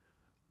Earth.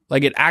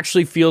 Like, it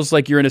actually feels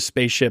like you're in a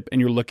spaceship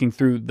and you're looking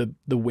through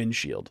the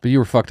windshield. But you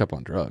were fucked up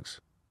on drugs.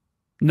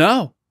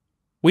 No.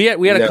 We had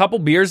a No. couple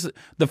beers.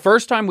 The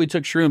first time we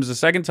took shrooms, the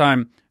second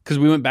time, because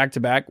we went back to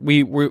back,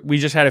 we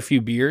just had a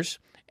few beers,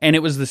 and it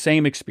was the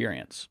same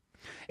experience.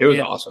 It was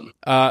Yeah. awesome.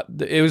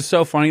 It was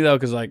so funny though,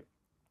 because like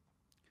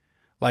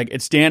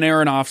it's Dan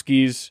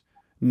Aronofsky's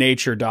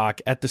nature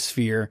doc at the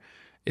Sphere.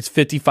 It's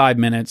 55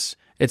 minutes.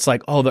 It's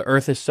like, oh, the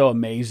Earth is so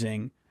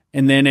amazing,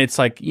 and then it's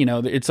like,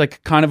 it's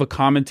like kind of a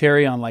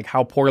commentary on like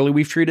how poorly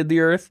we've treated the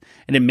Earth,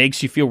 and it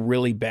makes you feel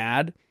really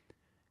bad,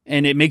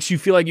 and it makes you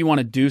feel like you want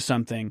to do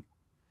something,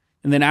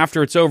 and then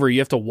after it's over, you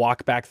have to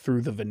walk back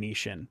through the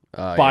Venetian,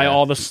 buy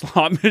all the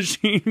slot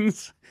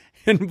machines,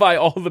 and by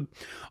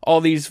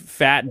all these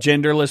fat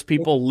genderless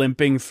people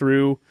limping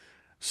through,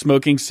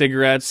 smoking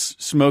cigarettes,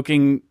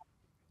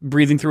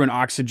 breathing through an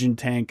oxygen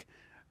tank,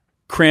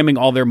 cramming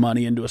all their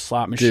money into a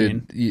slot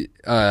machine. Dude,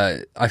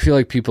 I feel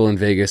like people in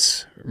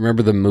Vegas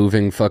remember the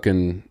moving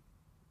fucking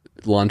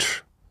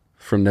lunch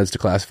from Ned's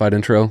Declassified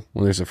intro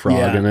when there's a frog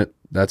Yeah. in it.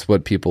 That's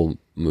what people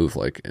move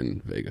like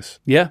in Vegas.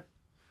 Yeah.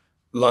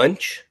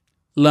 Lunch?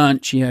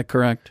 Lunch. Yeah,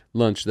 correct.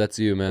 Lunch, that's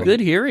you, man. Good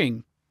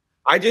hearing.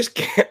 I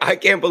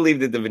can't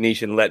believe that the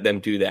Venetian let them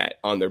do that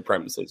on their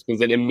premises,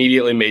 because it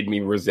immediately made me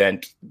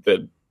resent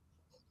the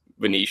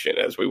Venetian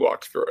as we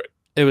walked through it.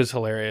 It was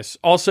hilarious.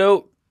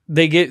 Also,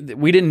 we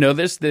didn't know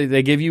this.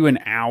 They give you an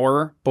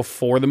hour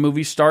before the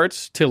movie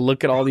starts to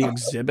look at all the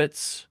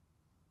exhibits,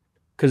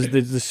 because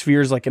the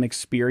Sphere is like an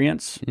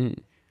experience. Mm.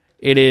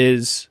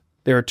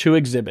 There are 2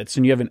 exhibits,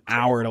 and you have an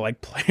hour to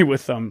like play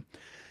with them.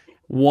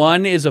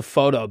 One is a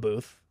photo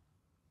booth,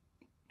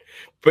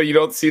 But you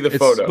don't see the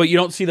photo. but you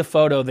don't see the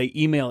photo. They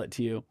email it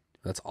to you,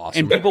 That's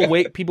awesome.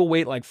 and people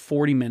wait like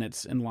 40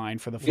 minutes in line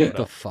for the What photo.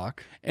 the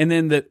fuck? And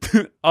then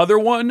the other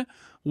one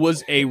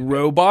was a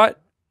robot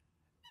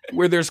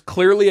where there's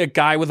clearly a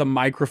guy with a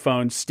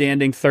microphone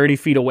standing 30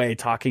 feet away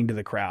talking to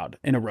the crowd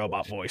in a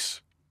robot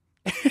voice.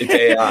 It's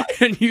AI.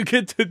 And you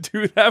get to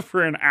do that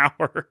for an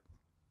hour.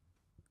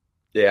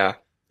 Yeah,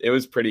 it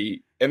was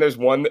pretty. And there's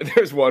one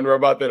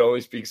robot that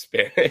only speaks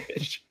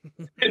Spanish,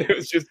 and it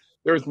was just,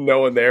 there was no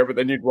one there. But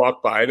then you'd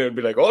walk by and it would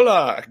be like,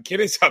 "Hola,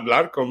 ¿quieres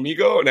hablar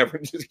conmigo?" And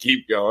everyone just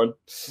keep going.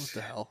 What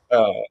the hell?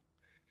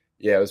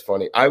 Yeah, it was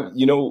funny. I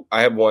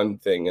have one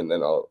thing, and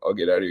then I'll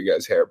get out of you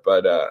guys' hair.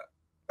 But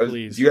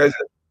Please. you guys,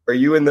 are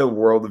you in the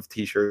world of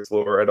t-shirts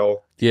lore at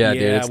all? Yeah,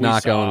 dude, it's we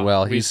not saw. going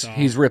well. We He's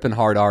saw. ripping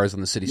hard R's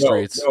on the city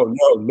streets.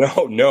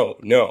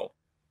 No.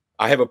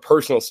 I have a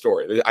personal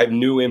story. I have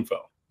new info.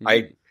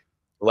 Mm.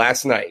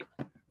 Last night,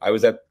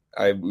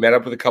 I met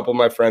up with a couple of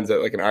my friends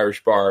at like an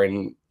Irish bar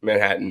in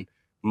Manhattan.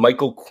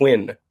 Michael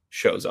Quinn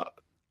shows up.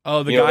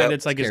 Oh, the You know guy that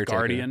that's like his Caretaker.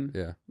 guardian.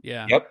 Yeah.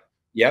 Yeah.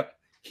 Yep.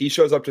 He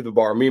shows up to the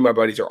bar. Me and my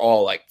buddies are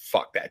all like,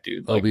 "Fuck that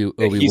dude." Like,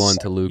 Obi-Wan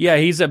to Luke. Yeah,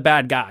 he's a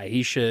bad guy.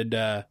 He should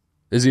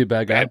Is he a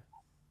bad guy?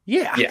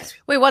 yeah. yes.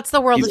 Wait, what's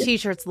the world He's of a-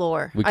 t-shirts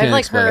lore? We I've can't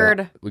like explain heard.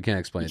 it. We can't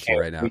explain it to you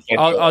right now. We can't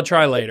I'll go.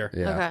 try later.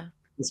 Yeah. Okay.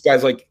 This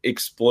guy's like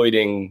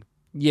exploiting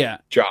Yeah.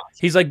 Josh.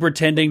 He's like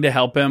pretending to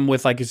help him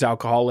with like his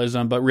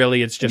alcoholism, but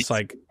really it's just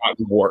like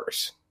Gotten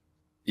worse.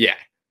 Yeah,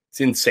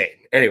 it's insane.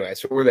 Anyway,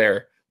 so we're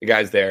there. The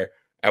guy's there.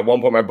 At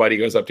one point, my buddy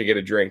goes up to get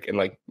a drink, and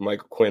like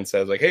Michael Quinn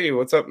says, like, "Hey,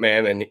 what's up,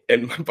 man?"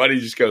 And my buddy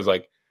just goes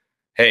like,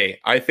 "Hey,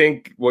 I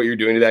think what you're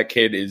doing to that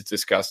kid is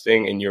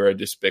disgusting, and you're a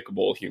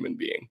despicable human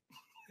being."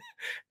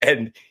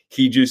 And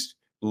he just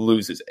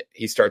loses it.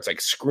 He starts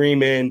like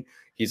screaming.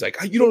 He's like,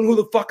 "You don't know who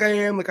the fuck I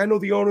am. Like, I know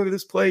the owner of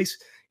this place."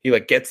 He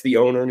like gets the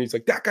owner, and he's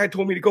like, "That guy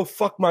told me to go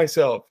fuck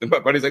myself." And my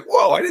buddy's like,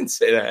 "Whoa, I didn't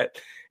say that."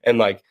 And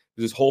like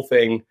this whole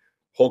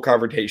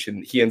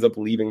confrontation. He ends up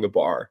leaving the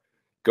bar,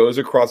 goes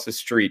across the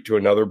street to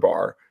another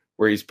bar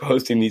where he's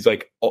posting these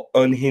like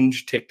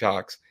unhinged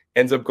TikToks,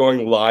 ends up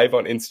going live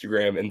on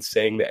Instagram and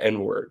saying the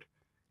N-word.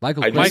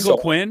 Michael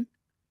Quinn?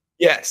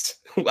 Yes,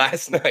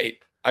 last night.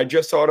 I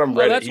just saw it on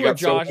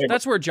Reddit.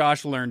 That's where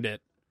Josh learned it.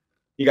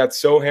 He got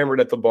so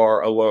hammered at the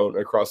bar alone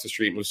across the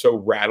street and was so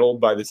rattled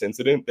by this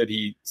incident that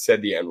he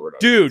said the N-word.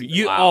 Dude,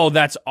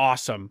 that's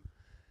awesome.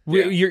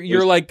 Yeah.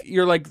 You're like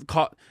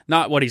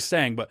not what he's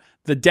saying, but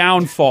the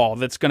downfall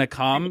that's going to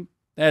come.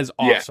 That is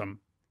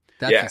awesome.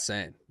 That's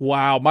insane.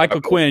 Wow,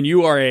 Michael Quinn,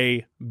 you are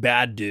a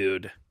bad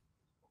dude.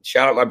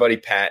 Shout out my buddy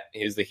Pat.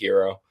 He's the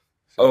hero.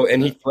 Oh,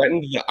 and he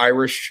threatened the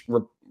Irish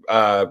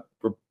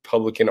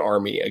Republican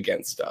Army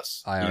against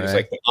us. IRA. He was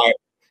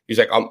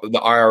like,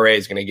 the IRA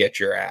is going to get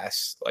your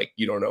ass. Like,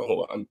 you don't know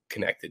who I'm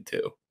connected to.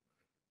 It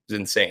was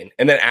insane.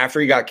 And then after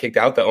he got kicked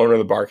out, the owner of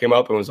the bar came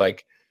up and was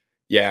like,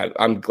 yeah,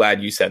 I'm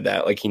glad you said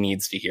that. Like, he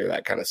needs to hear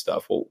that kind of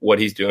stuff. Well, what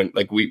he's doing,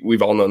 like,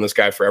 we've all known this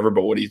guy forever,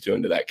 but what he's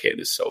doing to that kid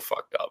is so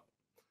fucked up.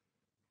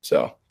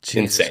 So,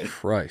 Jesus insane.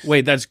 Christ.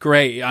 Wait, that's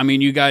great. I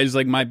mean, you guys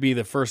like might be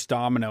the first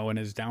domino in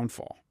his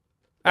downfall.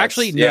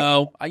 Actually,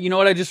 no. You know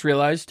what I just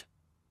realized?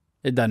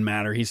 It doesn't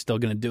matter. He's still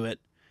going to do it.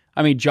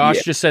 I mean,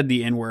 Josh just said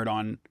the N-word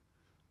on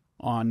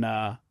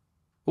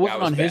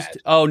his.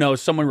 Oh no,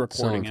 someone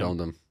recording him.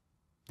 Filmed him.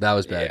 That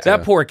was bad.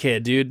 That poor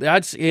kid, dude.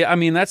 That's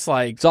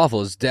like it's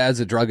awful. His dad's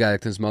a drug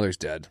addict. And his mother's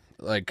dead.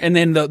 Like, and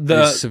then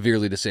he's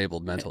severely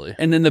disabled mentally.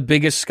 And then the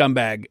biggest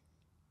scumbag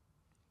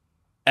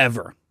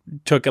ever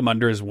took him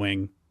under his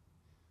wing.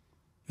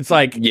 It's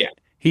like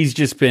he's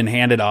just been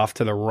handed off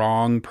to the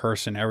wrong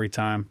person every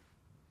time.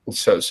 It's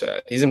so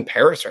sad. He's in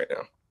Paris right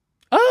now.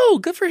 Oh,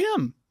 good for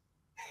him.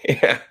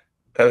 Yeah.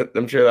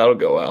 I'm sure that'll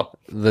go well.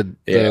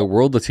 The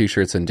World of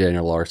T-shirts and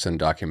Daniel Larson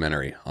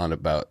documentary on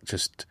about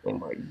just oh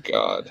my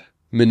god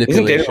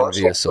manipulation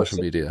via social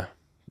media.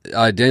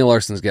 Daniel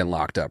Larson's getting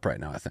locked up right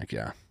now. I think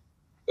Ugh.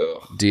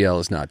 DL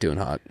is not doing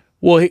hot.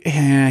 Well, I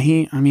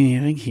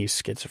think he's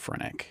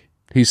schizophrenic.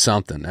 He's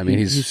something. I mean,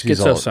 he's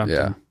schizo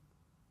something.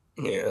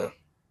 Yeah.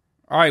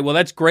 All right. Well,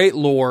 that's great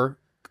lore.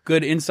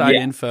 Good inside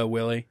info,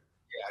 Willie.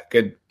 Yeah.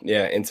 Good.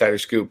 Yeah. Insider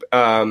scoop.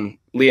 Liam,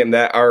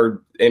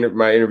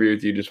 my interview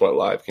with you just went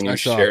live. Can you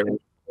share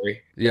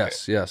it?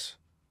 Yes. Yes.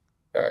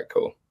 All right.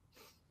 Cool.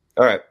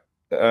 All right.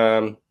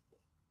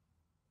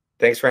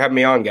 Thanks for having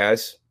me on,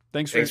 guys.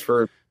 Thanks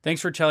for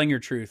telling your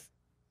truth.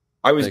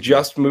 I was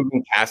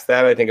moving past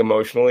that, I think,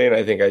 emotionally, and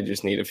I think I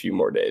just need a few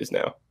more days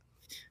now.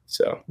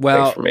 So,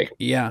 thanks for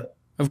making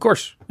of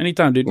course.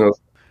 Anytime, dude. No.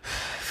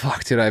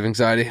 Fuck, dude, I have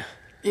anxiety.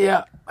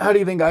 Yeah. How do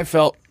you think I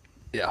felt?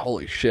 Yeah,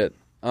 holy shit.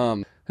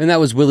 And that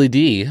was Willy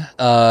D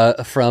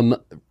from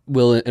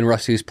Will and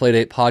Rusty's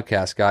Playdate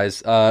podcast,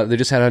 guys. They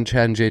just had on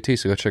Chad and JT,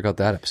 so go check out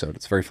that episode.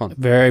 It's very fun.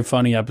 Very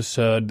funny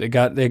episode. They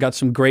got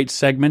some great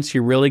segments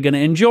you're really going to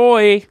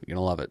enjoy. You're going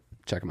to love it.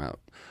 Check them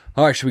out.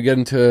 All right, should we get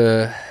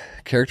into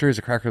characters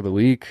or Cracker of the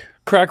Week?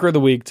 Cracker of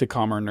the Week to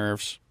calm our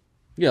nerves.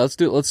 Yeah, let's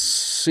do it. Let's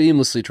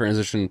seamlessly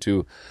transition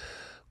to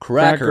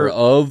Cracker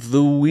of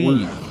the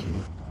Week.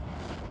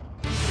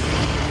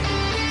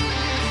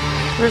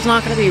 There's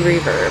not going to be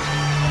reverb.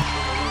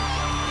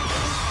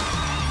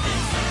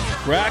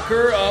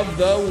 Cracker of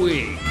the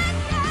Week.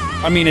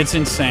 I mean, it's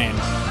insane.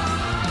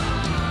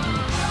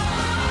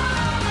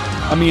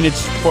 I mean,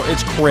 it's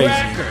crazy.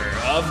 Cracker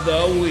of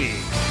the Week.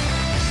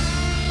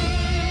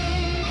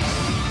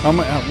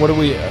 What are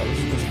we?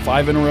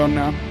 5 in a row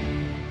now.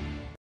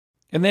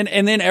 And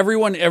then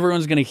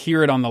everyone's gonna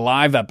hear it on the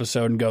live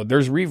episode and go,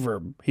 "There's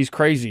reverb. He's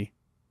crazy."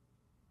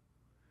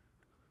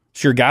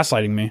 So you're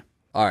gaslighting me.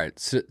 All right,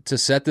 so to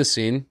set the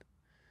scene,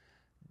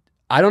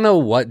 I don't know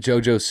what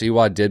JoJo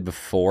Siwa did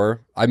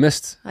before. I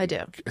do.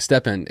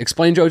 Step in.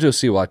 Explain JoJo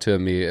Siwa to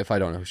me if I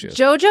don't know who she is.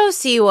 JoJo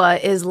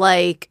Siwa is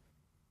like,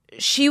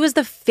 she was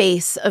the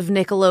face of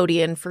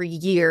Nickelodeon for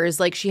years.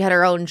 Like, she had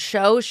her own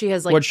show. She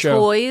has like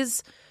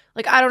toys.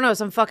 Like, I don't know,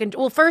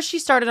 well, first she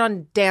started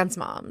on Dance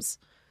Moms.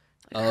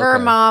 Her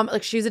mom,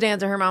 like, she's a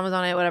dancer. Her mom was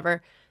on it,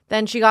 whatever.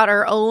 Then she got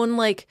her own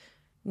like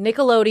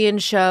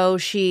Nickelodeon show.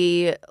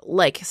 She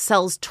like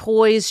sells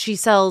toys. She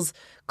sells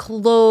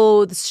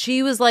clothes.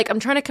 She was like, I'm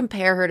trying to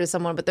compare her to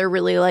someone, but there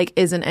really like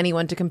isn't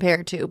anyone to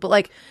compare to. But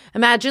like,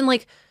 imagine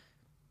like,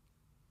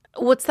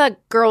 what's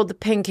that girl with the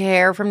pink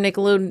hair from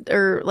Nickelodeon,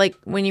 or like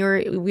when you were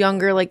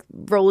younger, like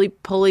roly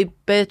poly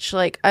bitch?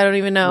 Like, I don't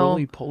even know.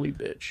 Roly poly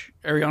bitch.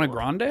 Ariana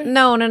Grande?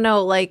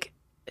 No. Like,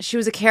 she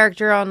was a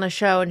character on the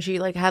show, and she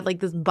like had like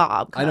this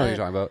bob. I know what you're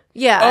talking about.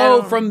 Yeah.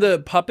 Oh, from the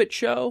puppet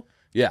show?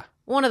 Yeah.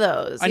 One of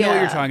those. I know what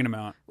you're talking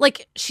about.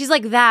 Like, she's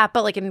like that,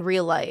 but like in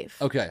real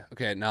life. Okay.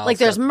 Now, like,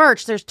 there's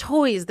merch, there's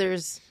toys,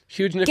 there's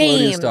huge Nickelodeon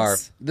games. star.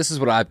 This is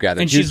what I've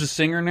gathered. And she's a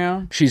singer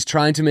now? She's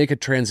trying to make a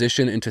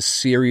transition into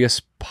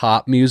serious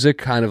pop music,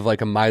 kind of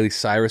like a Miley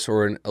Cyrus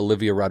or an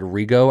Olivia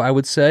Rodrigo, I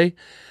would say.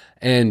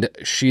 And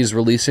she's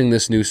releasing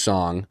this new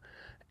song,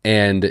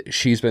 and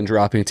she's been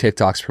dropping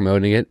TikToks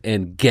promoting it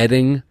and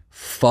getting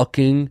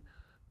fucking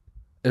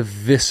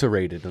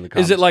eviscerated in the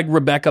comments. Is it like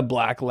Rebecca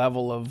Black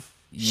level of...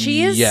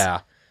 She is. Yeah.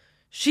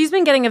 She's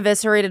been getting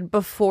eviscerated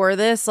before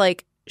this.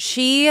 Like,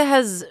 she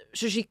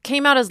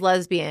came out as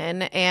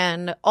lesbian,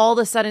 and all of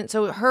a sudden,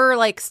 so her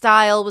like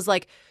style was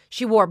like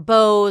she wore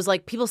bows,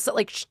 like people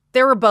like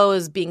there were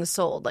bows being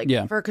sold, like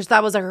because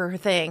that was her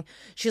thing.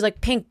 She's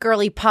like pink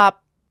girly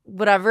pop,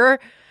 whatever.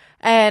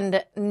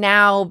 And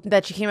now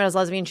that she came out as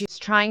lesbian, she's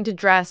trying to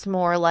dress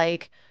more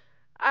like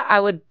I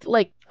would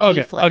like.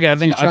 Okay, I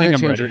think I'm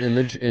change ready. her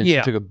image, and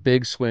she took a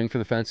big swing for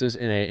the fences,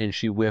 and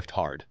she whiffed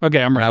hard.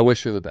 Okay, I'm ready. And I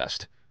wish her the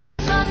best.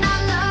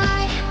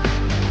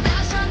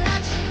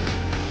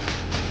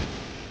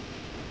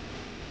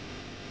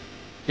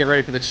 Get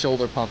ready for the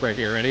shoulder pump right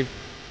here. Ready?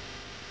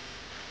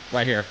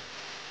 Right here.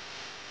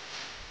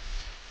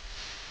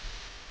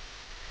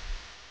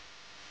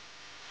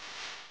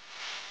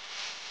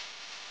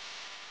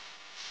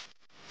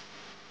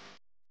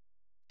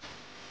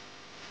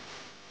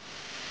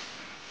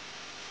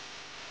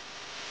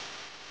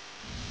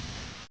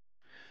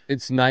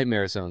 It's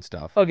nightmare zone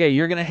stuff. Okay,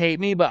 you're gonna hate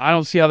me, but I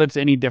don't see how that's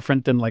any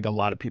different than like a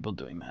lot of people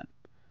doing that.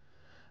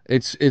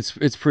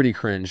 It's pretty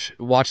cringe.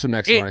 Watch the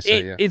next one I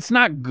sent you. It's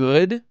not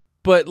good,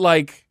 but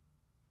like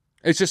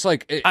it's just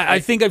like I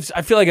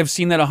feel like I've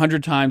seen that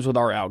 100 times with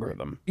our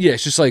algorithm. Yeah,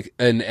 it's just like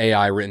an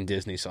AI written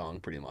Disney song,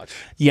 pretty much.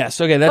 Yes,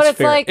 okay, that's it's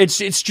fair. like- it's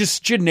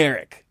just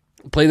generic.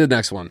 Play the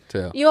next one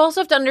too. You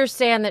also have to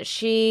understand that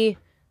she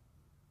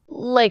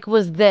like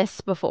was this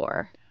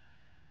before.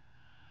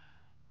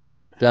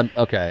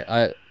 Okay,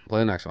 I play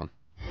the next one.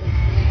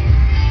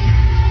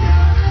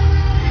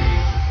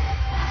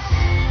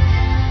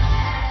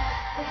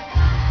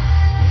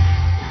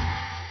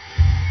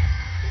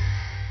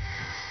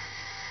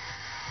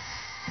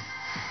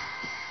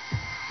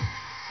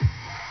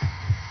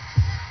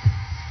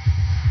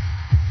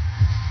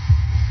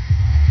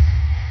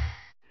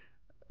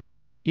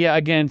 Yeah,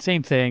 again,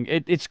 same thing.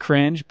 It's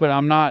cringe, but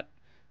I'm not.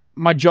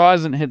 My jaw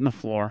isn't hitting the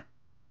floor.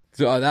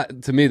 So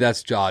that to me,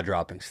 that's jaw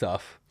dropping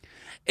stuff.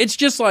 It's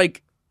just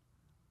like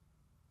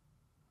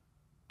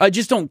I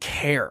just don't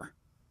care,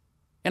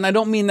 and I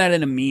don't mean that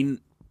in a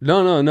mean. No.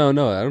 I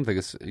don't think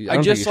it's. I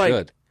don't think you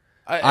should.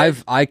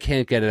 I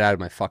can't get it out of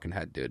my fucking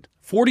head, dude.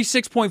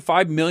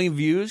 46.5 million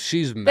views.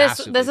 She's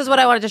massive. This is what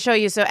I wanted to show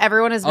you. So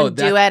everyone has been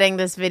duetting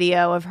this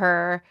video of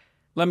her.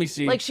 Let me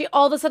see. Like she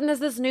all of a sudden has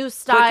this new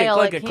style.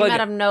 Click it it, came out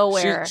of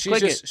nowhere.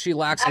 She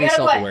lacks any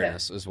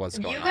self-awareness is what's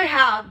going on. You could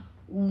have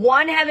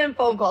one heaven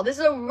phone call. This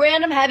is a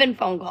random heaven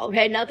phone call.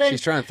 Okay, nothing.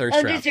 She's trying to thirst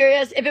nothing trap. too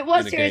serious. If it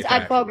was in a serious, gay I'd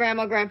fashion. call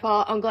grandma,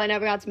 grandpa, uncle I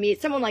never got to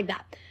meet, someone like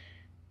that.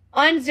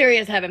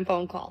 Unserious heaven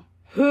phone call.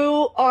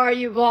 Who are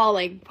you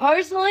calling?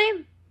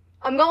 Personally,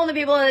 I'm calling the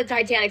people in the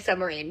Titanic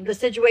submarine, the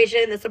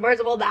situation, the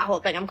submersible, that whole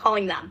thing. I'm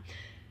calling them.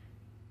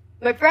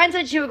 My friend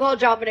said she would call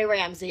John Benet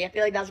Ramsey. I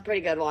feel like that's a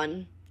pretty good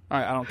one. All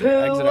right, I don't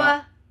care. Exit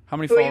out. How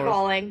many Who followers? are you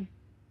calling?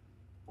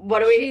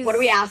 What are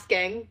we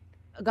asking?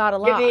 Got a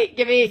lot.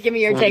 Give me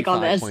your take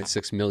on this.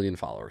 45.6 million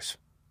followers.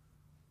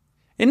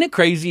 Isn't it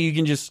crazy? You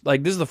can just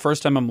like this is the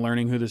first time I'm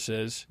learning who this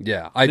is.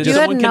 Yeah,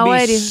 Someone no can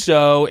be idea.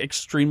 so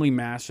extremely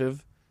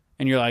massive,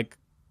 and you're like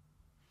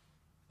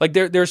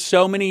there's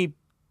so many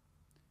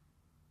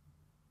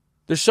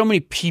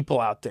people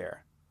out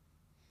there.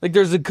 Like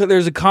there's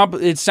a comp.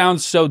 It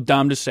sounds so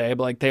dumb to say,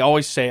 but like they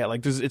always say it.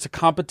 Like it's a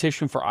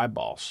competition for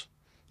eyeballs.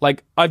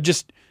 Like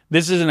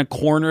this is in a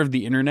corner of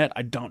the internet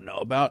I don't know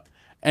about,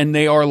 and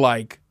they are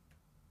like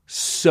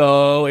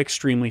so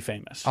extremely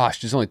famous. Oh,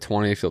 she's only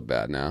 20. I feel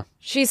bad now.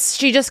 She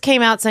just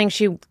came out saying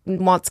she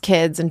wants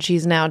kids, and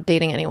she's now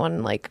dating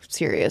anyone like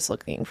serious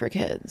looking for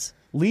kids.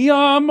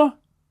 Liam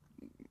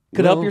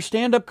could help your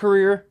stand-up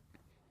career.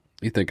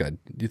 You think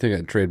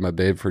I'd trade my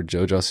babe for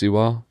JoJo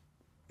Siwa?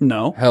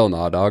 No, Hell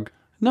no, dog.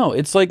 no.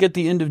 It's like at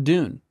the end of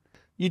Dune.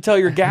 You tell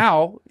your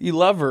gal you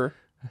love her,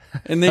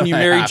 and then you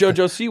marry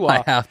JoJo Siwa.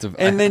 I have to.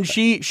 And then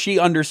she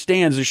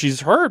understands that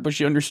she's hurt, but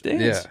she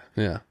understands.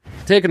 Yeah.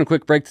 Taking a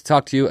quick break to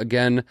talk to you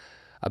again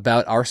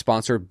about our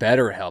sponsor,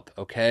 BetterHelp.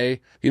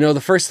 Okay, you know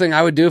the first thing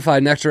I would do if I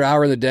had an extra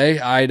hour in the day,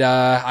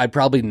 I'd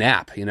probably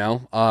nap. You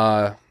know,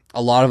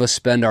 a lot of us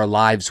spend our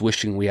lives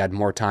wishing we had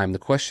more time. The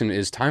question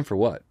is, time for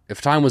what? If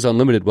time was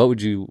unlimited, what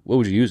would you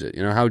use it?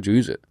 You know, how would you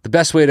use it? The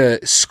best way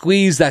to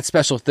squeeze that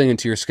special thing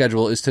into your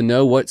schedule is to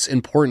know what's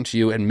important to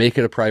you and make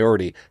it a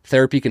priority.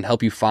 Therapy can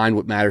help you find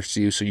what matters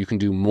to you so you can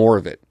do more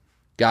of it.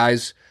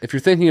 Guys, if you're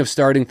thinking of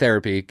starting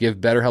therapy, give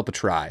BetterHelp a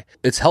try.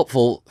 It's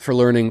helpful for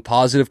learning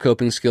positive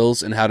coping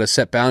skills and how to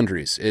set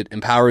boundaries. It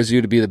empowers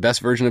you to be the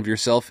best version of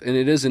yourself, and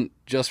it isn't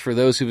just for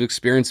those who've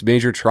experienced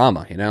major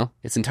trauma, you know?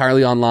 It's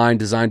entirely online,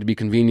 designed to be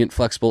convenient,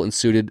 flexible, and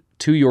suited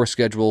to your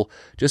schedule.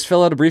 Just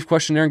fill out a brief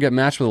questionnaire and get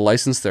matched with a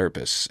licensed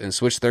therapist, and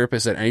switch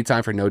therapists at any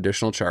time for no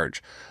additional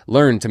charge.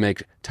 Learn to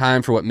make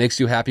time for what makes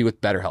you happy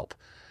with BetterHelp.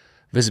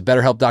 Visit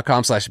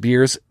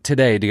BetterHelp.com/beers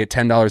today to get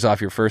 $10 off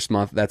your first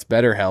month. That's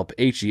BetterHelp,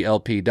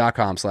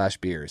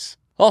 HELP.com/beers.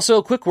 Also,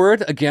 a quick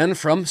word again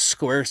from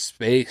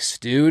Squarespace,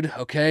 dude.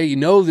 Okay, you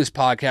know this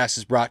podcast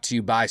is brought to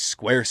you by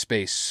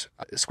Squarespace.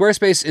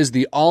 Squarespace is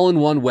the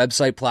all-in-one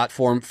website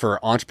platform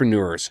for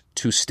entrepreneurs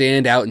to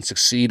stand out and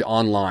succeed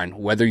online.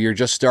 Whether you're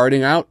just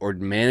starting out or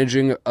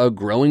managing a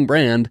growing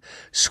brand,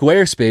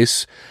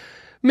 Squarespace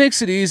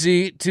Makes it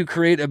easy to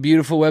create a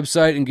beautiful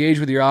website, engage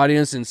with your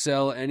audience, and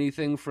sell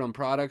anything from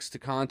products to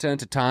content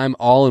to time,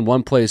 all in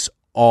one place,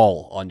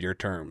 all on your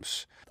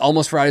terms.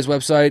 Almost Friday's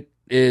website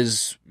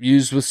is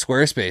used with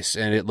Squarespace,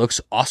 and it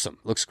looks awesome.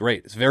 It looks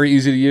great. It's very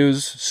easy to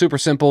use, super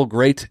simple,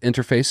 great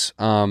interface.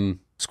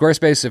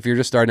 Squarespace, if you're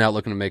just starting out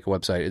looking to make a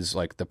website, is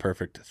like the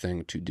perfect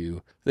thing to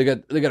do. They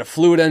got a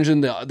fluid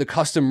engine. The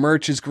custom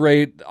merch is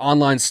great.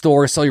 Online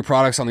store, sell your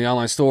products on the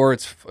online store.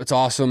 It's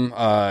awesome.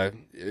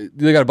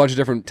 They got a bunch of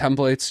different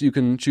templates you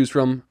can choose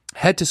from.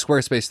 Head to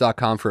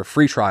squarespace.com for a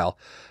free trial.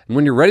 And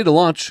when you're ready to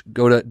launch,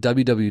 go to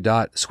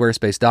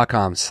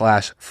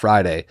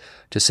www.squarespace.com/Friday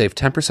to save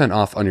 10%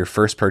 off on your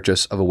first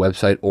purchase of a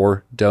website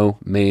or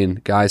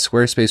domain. Guys,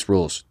 Squarespace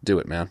rules. Do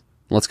it, man.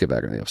 Let's get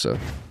back on the episode.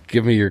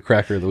 Give me your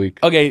cracker of the week.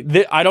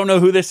 Okay, I don't know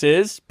who this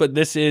is, but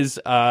this is,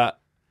 I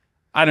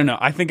don't know.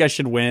 I think I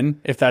should win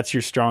if that's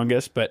your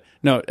strongest, but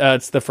no,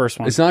 it's the first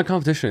one. It's not a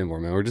competition anymore,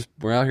 man.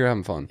 We're out here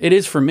having fun. It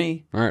is for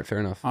me. All right, fair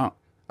enough.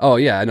 Oh,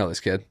 yeah, I know this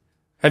kid.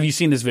 Have you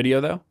seen this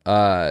video, though?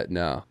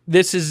 No.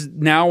 This is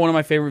now one of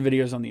my favorite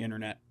videos on the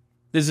internet.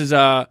 This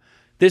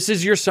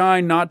is your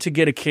sign not to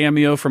get a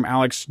cameo from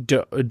Alex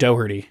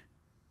Doherty.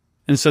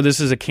 And so this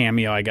is a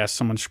cameo, I guess.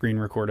 Someone screen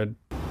recorded.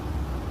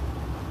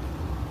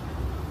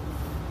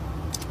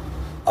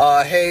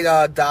 Hey,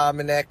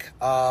 Dominic.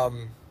 I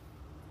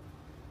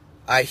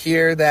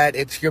hear that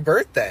it's your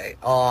birthday.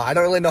 I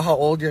don't really know how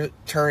old you're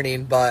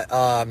turning, but,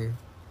 I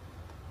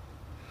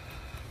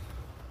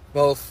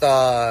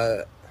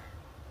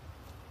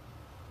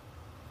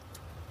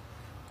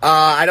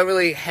don't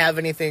really have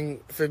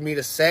anything for me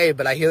to say,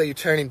 but I hear that you're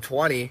turning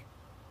 20.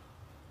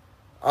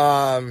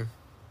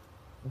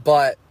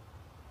 But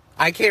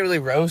I can't really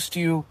roast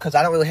you because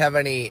I don't really have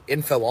any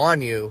info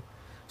on you.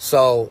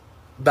 So,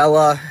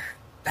 Bella,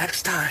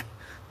 next time,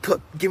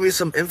 give me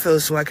some info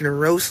so I can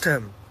roast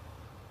him.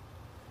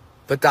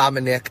 But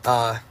Dominic,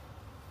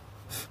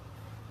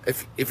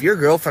 if your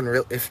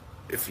girlfriend if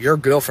your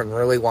girlfriend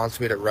really wants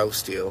me to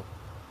roast you,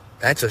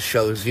 that just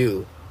shows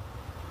you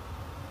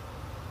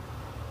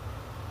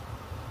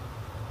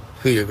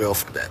who your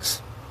girlfriend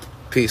is.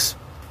 Peace.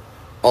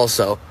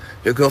 Also,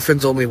 your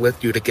girlfriend's only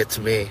with you to get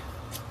to me.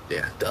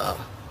 Yeah, duh.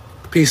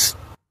 Peace.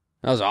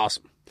 That was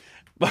awesome.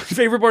 My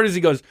favorite part is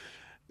he goes,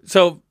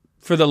 so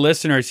for the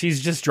listeners, he's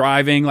just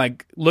driving,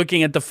 like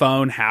looking at the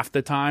phone half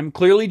the time,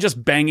 clearly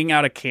just banging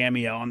out a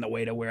cameo on the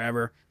way to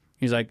wherever.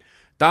 He's like,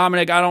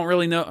 Dominic, I don't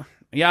really know.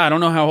 Yeah, I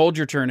don't know how old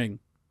you're turning.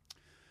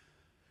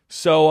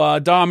 So,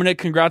 Dominic,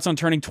 congrats on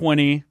turning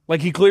 20.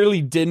 Like, he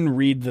clearly didn't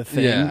read the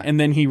thing. Yeah. And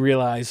then he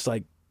realized,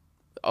 like,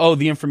 oh,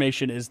 the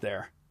information is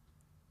there.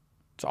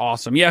 It's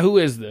awesome. Yeah, who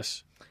is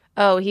this?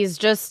 Oh, he's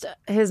just,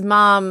 his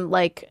mom,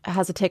 like,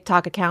 has a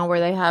TikTok account where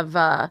they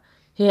have,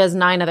 he has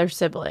 9 other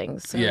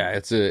siblings. Yeah,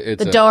 it's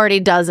the Doherty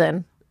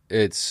dozen.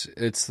 It's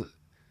the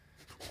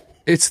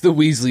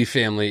Weasley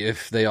family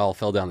if they all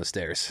fell down the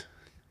stairs.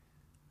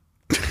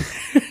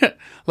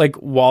 Like,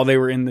 while they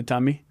were in the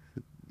tummy?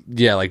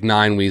 Yeah, like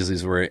 9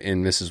 Weasleys were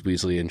in Mrs.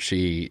 Weasley, and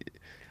she...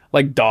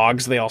 Like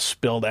dogs, they all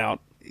spilled out.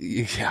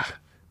 Yeah.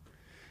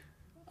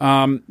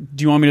 Do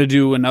you want me to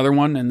do another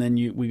one, and then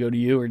we go to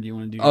you, or do you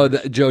want to do... Oh,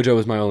 JoJo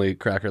was my only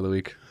cracker of the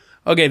week.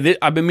 Okay,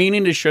 I've been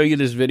meaning to show you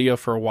this video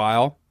for a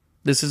while.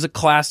 This is a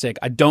classic.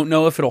 I don't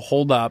know if it'll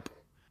hold up.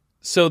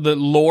 So the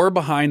lore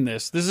behind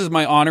this is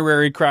my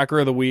honorary cracker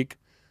of the week.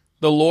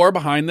 The lore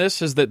behind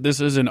this is that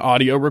this is an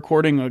audio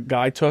recording a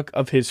guy took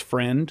of his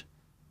friend.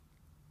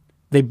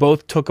 They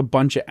both took a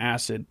bunch of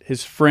acid.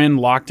 His friend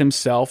locked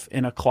himself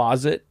in a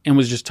closet and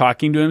was just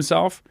talking to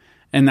himself.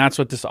 And that's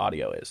what this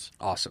audio is.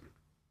 Awesome.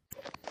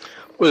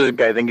 What does this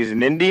guy think he's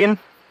an Indian?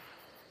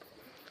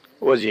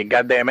 Was he a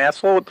goddamn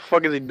asshole? What the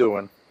fuck is he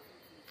doing?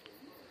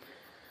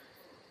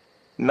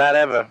 Not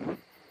ever.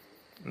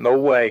 No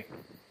way.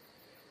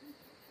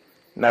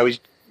 Now he's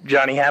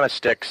Johnny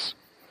Hammersticks.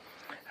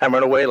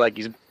 Hammering away like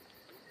he's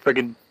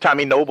friggin'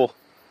 Tommy Noble.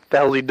 What the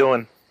hell's he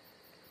doing?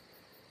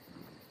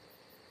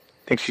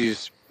 Thinks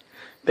she's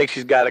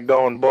got it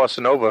going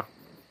bossing over.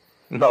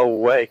 No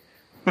way.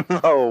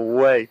 No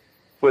way.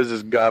 What is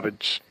this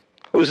garbage?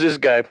 Who's this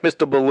guy?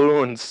 Mr.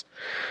 Balloons.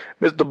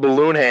 Mr.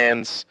 Balloon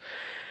Hands.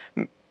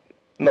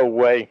 No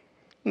way.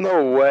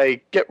 No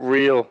way. Get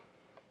real.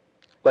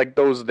 Like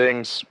those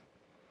things.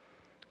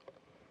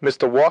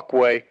 Mr.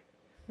 Walkway.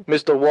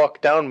 Mr. Walk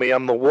Down Me.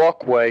 I'm the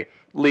walkway.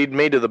 Lead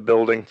me to the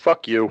building.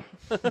 Fuck you.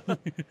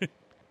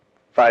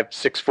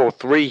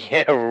 5643.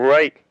 Yeah,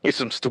 right. You're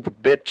some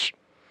stupid bitch.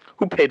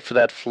 Who paid for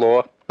that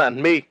floor? Not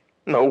me.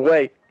 No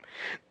way.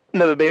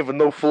 Never paid for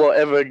no floor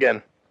ever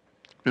again.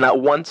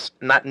 Not once,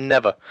 not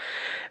never.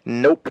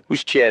 Nope.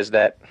 Whose chair is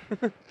that?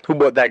 Who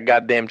bought that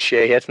goddamn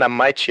chair? That's not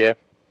my chair.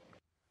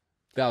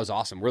 That was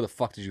awesome. Where the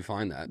fuck did you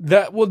find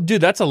that? Well,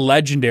 dude, that's a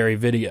legendary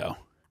video.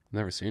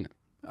 Never seen it.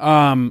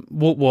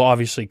 We'll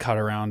obviously cut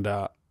around.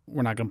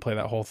 We're not going to play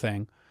that whole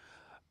thing.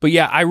 But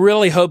yeah, I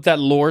really hope that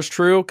lore's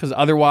true, because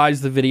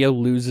otherwise the video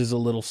loses a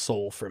little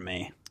soul for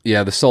me.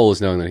 Yeah, the soul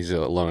is knowing that he's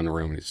alone in the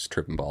room and he's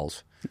tripping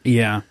balls.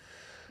 Yeah.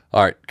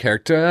 All right,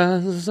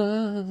 characters.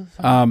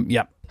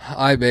 Yeah.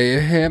 I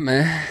baby,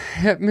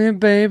 hit me,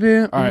 baby.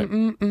 All right.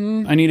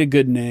 I need a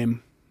good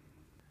name.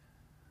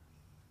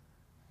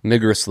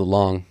 Migris the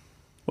Long.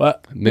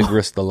 What?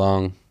 Migris the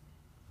Long.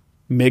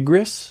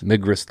 Migris?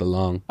 Migris the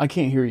Long. I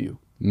can't hear you.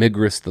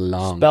 Migris the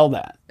Long. Spell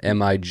that.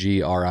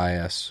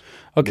 Migris.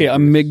 Okay, a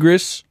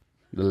Migris.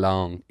 The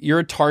Long. You're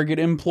a Target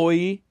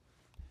employee,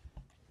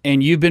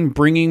 and you've been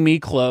bringing me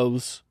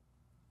clothes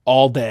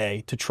all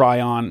day to try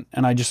on,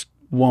 and I just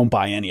won't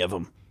buy any of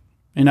them.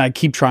 And I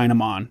keep trying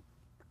them on.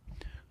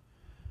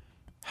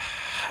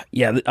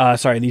 Yeah,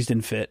 sorry, these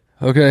didn't fit.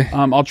 Okay.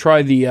 I'll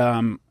try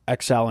the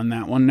XL in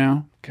that one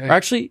now. Okay. Or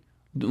actually,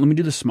 let me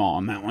do the small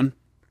on that one.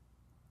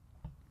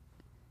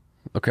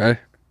 Okay.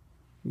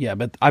 Yeah,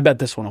 but I bet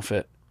this one will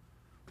fit.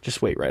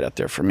 Just wait right up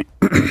there for me.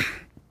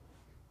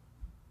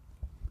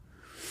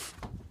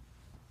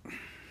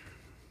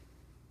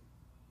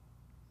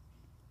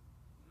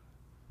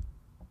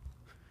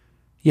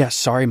 Yeah,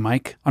 sorry,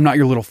 Mike. I'm not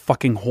your little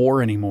fucking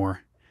whore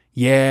anymore.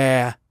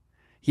 Yeah,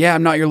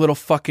 I'm not your little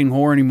fucking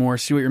whore anymore.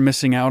 See what you're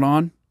missing out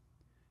on?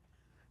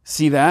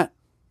 See that?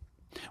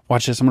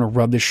 Watch this. I'm going to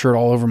rub this shirt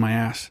all over my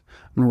ass.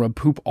 I'm going to rub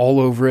poop all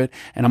over it,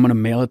 and I'm going to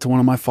mail it to one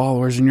of my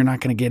followers, and you're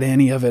not going to get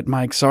any of it,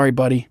 Mike. Sorry,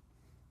 buddy.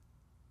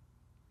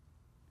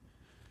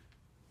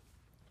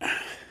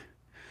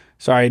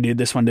 Sorry, dude.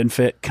 This one didn't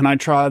fit. Can I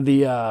try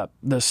the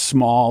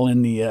small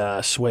in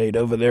the suede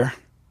over there?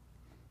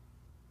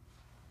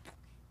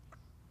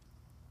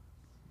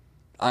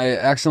 I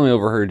accidentally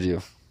overheard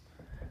you.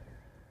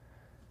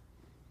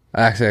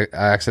 I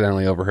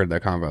accidentally overheard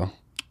that convo.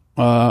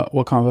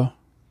 What convo?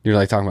 You're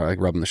like talking about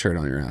like rubbing the shirt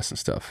on your ass and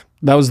stuff.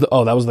 That was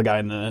the guy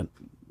in the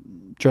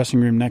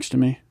dressing room next to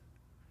me.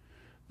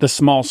 The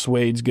small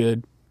suede's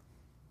good.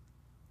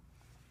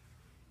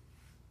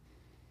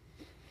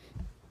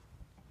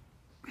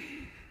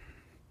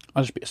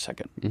 I'll just be a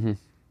second. Mm-hmm.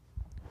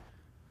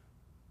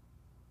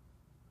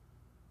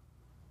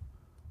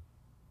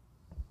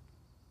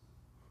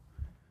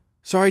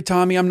 Sorry,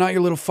 Tommy, I'm not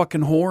your little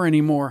fucking whore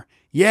anymore.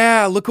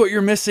 Yeah, look what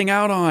you're missing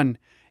out on.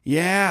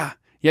 Yeah,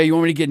 you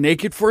want me to get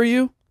naked for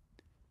you?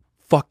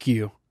 Fuck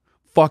you.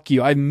 Fuck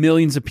you. I have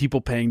millions of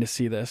people paying to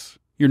see this.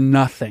 You're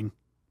nothing.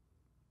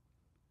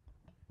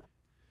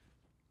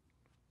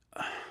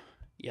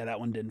 Yeah, that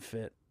one didn't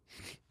fit.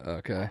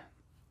 Okay.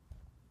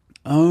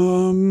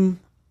 What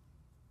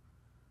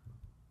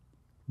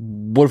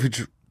if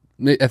you...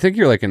 I think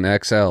you're like an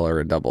XL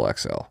or a double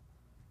XL.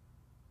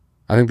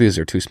 I think these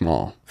are too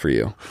small for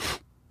you.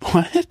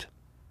 What?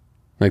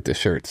 Like the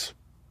shirts.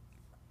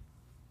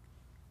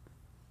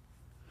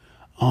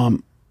 I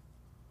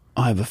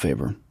have a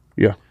favor.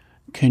 Yeah.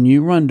 Can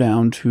you run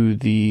down to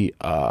the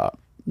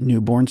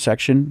newborn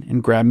section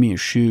and grab me a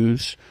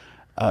shoes,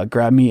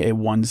 grab me a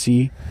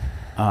onesie,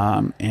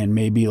 and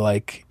maybe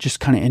like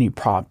just kind of any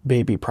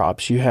baby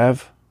props you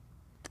have?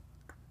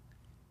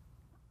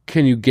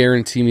 Can you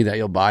guarantee me that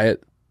you'll buy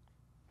it?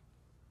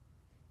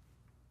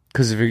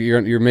 Because if I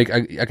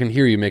can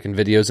hear you making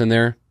videos in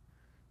there.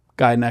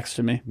 Guy next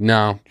to me.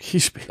 No,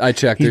 I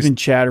checked. He's been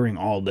chattering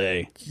all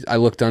day. I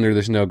looked under.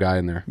 There's no guy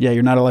in there. Yeah,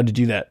 you're not allowed to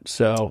do that.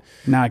 So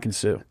now I can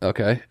sue.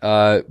 Okay.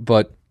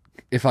 But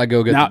if I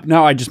go get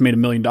now I just made $1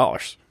 million.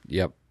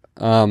 Yep.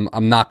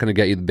 I'm not going to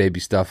get you the baby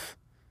stuff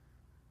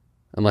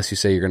unless you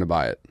say you're going to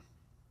buy it.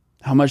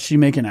 How much do you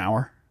make an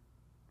hour?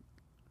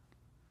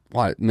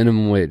 What?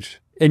 Minimum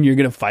wage. And you're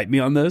going to fight me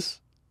on this?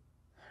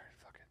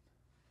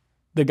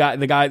 The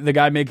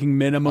guy making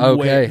minimum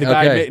wage.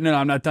 No,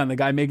 I'm not done. The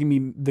guy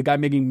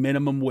making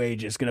minimum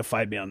wage is gonna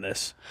fight me on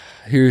this.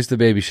 Here's the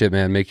baby shit,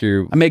 man. I make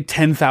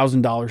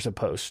 $10,000 a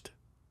post.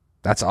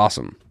 That's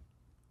awesome.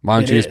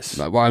 Why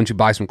don't you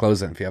buy some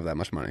clothes then if you have that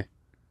much money?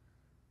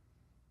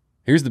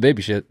 Here's the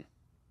baby shit.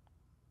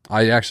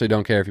 I actually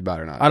don't care if you buy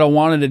it or not. I don't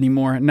want it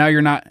anymore. Now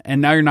you're not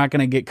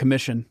gonna get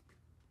commission.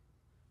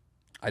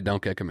 I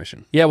don't get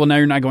commission. Yeah, well now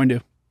you're not going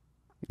to.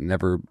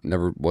 Never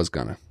was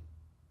gonna.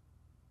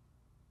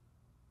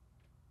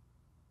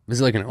 Is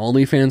it like an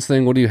OnlyFans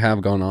thing? What do you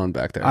have going on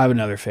back there? I have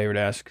another favor to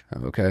ask.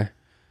 Okay.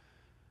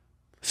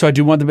 So I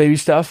do want the baby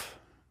stuff.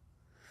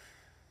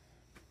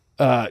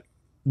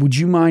 Would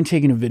you mind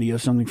taking a video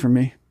of something for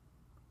me?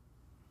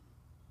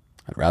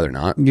 I'd rather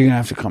not. You're going to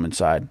have to come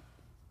inside.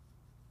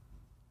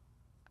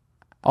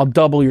 I'll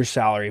double your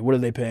salary. What are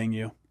they paying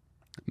you?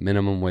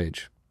 Minimum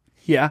wage.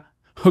 Yeah.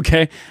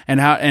 Okay. And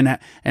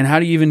how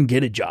do you even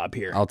get a job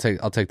here? I'll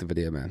take the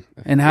video, man.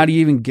 And how do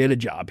you even get a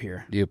job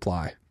here? Do you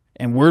apply?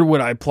 And where would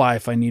I apply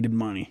if I needed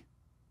money?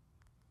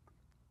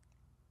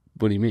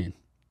 What do you mean?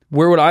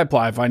 Where would I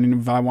apply if I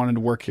wanted to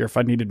work here if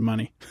I needed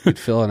money? You'd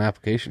fill an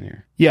application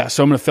here. Yeah,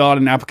 so I'm going to fill out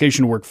an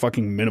application to work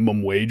fucking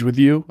minimum wage with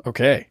you.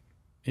 Okay.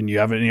 And you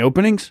have any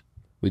openings?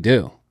 We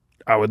do.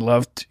 I would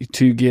love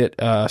to get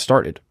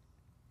started.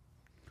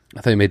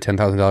 I thought you made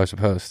 $10,000 a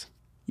post.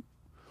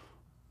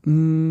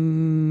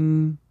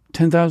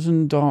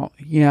 $10,000.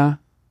 Yeah.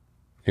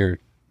 Here.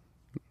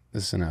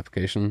 This is an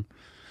application.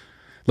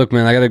 Look,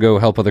 man, I got to go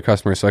help other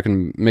customers so I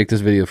can make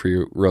this video for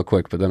you real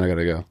quick, but then I got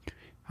to go.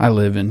 I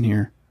live in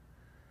here.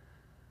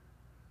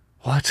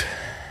 What?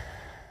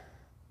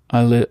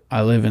 I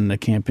live in the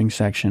camping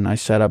section. I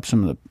set up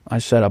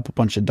a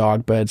bunch of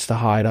dog beds to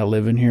hide. I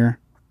live in here.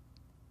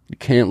 You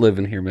can't live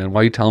in here, man.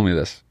 Why are you telling me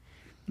this?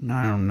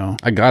 I don't know.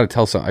 I gotta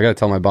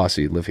tell my boss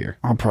you live here.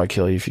 I'll probably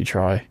kill you if you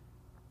try.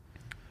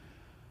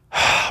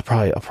 I'll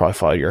probably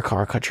follow your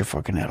car, cut your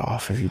fucking head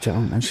off if you tell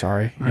him. I'm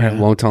sorry. Yeah.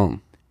 Won't tell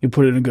him. You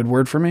put in a good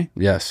word for me?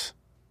 Yes.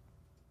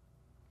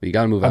 But you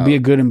gotta move out. I'll be a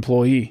good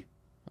employee.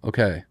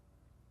 Okay.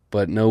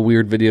 But no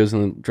weird videos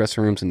in the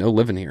dressing rooms and no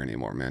living here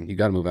anymore, man. You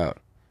gotta move out.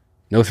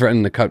 No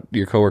threatening to cut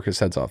your coworkers'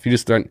 heads off. You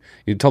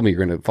told me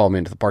you're gonna follow me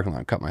into the parking lot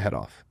and cut my head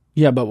off.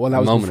 Yeah, but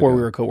that was before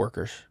we were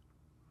coworkers.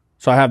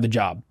 So I have the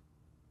job.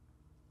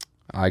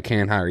 I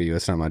can't hire you.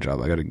 It's not my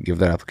job. I gotta give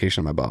that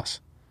application to my boss.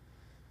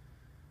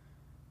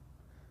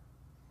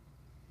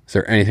 Is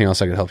there anything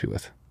else I could help you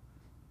with?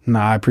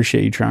 Nah, I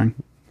appreciate you trying.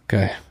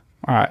 Okay.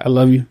 All right, I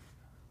love you.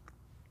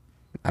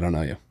 I don't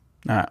know you.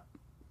 All right.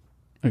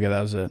 Okay,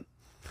 that was it.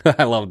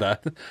 I love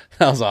that.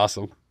 That was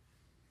awesome.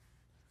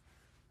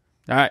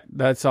 All right,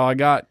 that's all I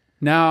got.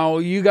 Now,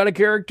 you got a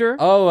character?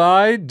 Oh,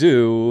 I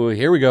do.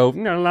 Here we go.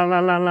 La, la, la,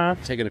 la, la.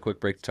 Taking a quick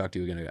break to talk to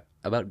you again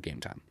about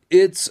game time.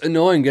 It's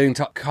annoying getting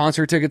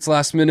concert tickets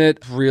last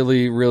minute.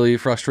 Really, really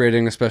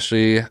frustrating,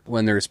 especially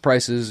when there's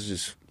prices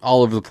just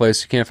all over the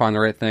place. You can't find the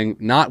right thing.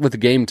 Not with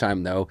game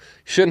time, though.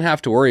 You shouldn't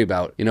have to worry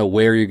about,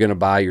 where you're going to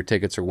buy your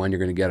tickets or when you're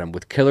going to get them.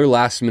 With killer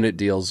last-minute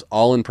deals,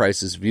 all-in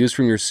prices, views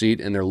from your seat,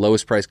 and their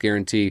lowest price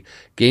guarantee,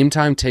 Game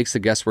Time takes the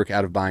guesswork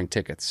out of buying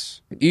tickets.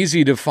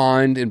 Easy to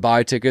find and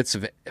buy tickets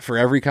for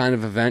every kind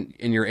of event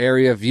in your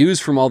area. Views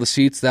from all the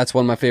seats, that's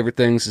one of my favorite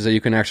things, is that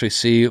you can actually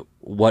see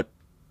what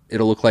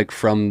it'll look like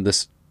from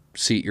this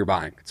seat you're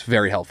buying. It's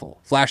very helpful.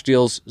 Flash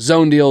deals,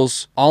 zone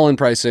deals, all-in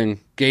pricing,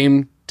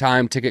 Game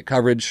Time ticket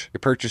coverage. Your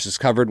purchase is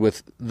covered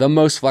with the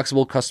most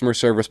flexible customer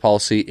service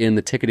policy in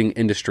the ticketing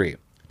industry.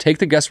 Take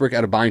the guesswork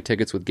out of buying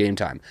tickets with Game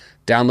Time.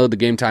 Download the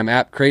Game Time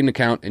app, create an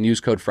account, and use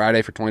code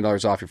Friday for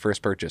 $20 off your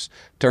first purchase.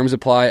 Terms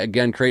apply.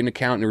 Again, create an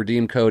account and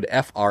redeem code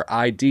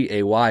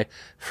FRIDAY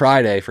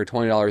Friday for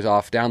 $20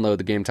 off. Download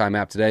the Game Time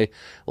app today.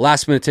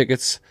 Last minute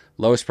tickets,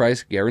 lowest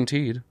price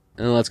guaranteed.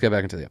 And let's get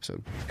back into the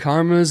episode.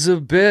 Karma's a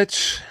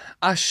bitch.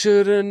 I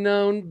should have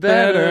known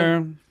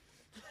better.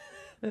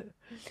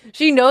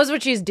 She knows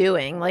what she's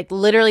doing. Like,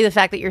 literally the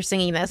fact that you're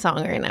singing that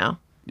song right now.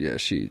 Yeah,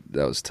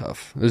 that was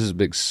tough. This is a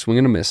big swing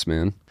and a miss,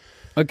 man.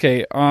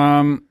 Okay,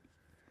 I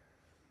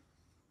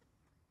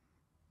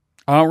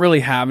don't really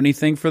have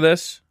anything for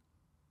this.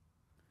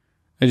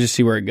 I just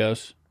see where it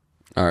goes.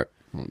 All right,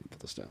 I'll put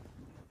this down.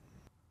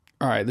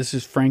 All right, this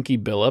is Frankie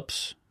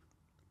Billups.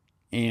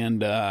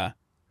 And,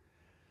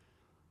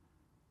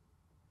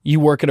 you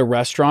work at a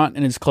restaurant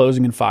and it's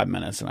closing in 5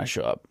 minutes and I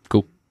show up.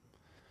 Cool.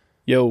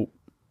 Yo,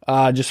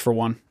 just for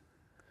one.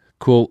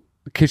 Cool.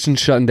 Kitchen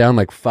shutting down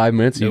like 5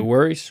 minutes. No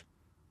worries.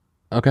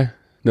 Okay.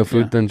 No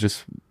food, then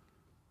just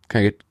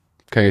can I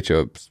get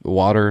you a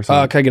water or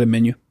something? Can I get a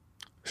menu?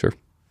 Sure.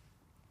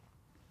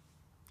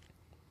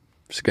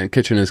 Just again,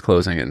 kitchen is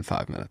closing in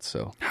 5 minutes.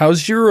 So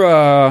how's your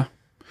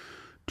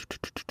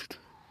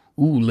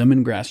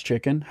lemongrass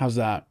chicken? How's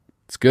that?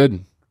 It's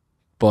good,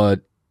 but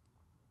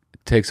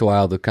it takes a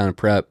while to kind of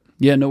prep.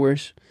 Yeah, no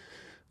worries.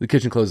 The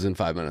kitchen closes in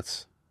 5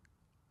 minutes.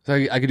 So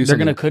I could do. They're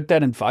going to cook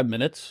that in 5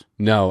 minutes?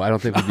 No, I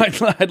don't think.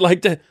 I'd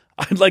like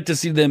to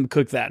see them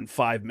cook that in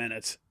 5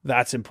 minutes.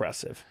 That's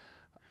impressive.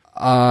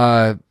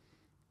 Is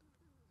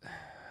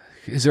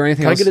there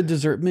anything else? Can I get a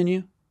dessert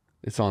menu?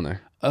 It's on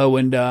there. Oh,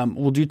 and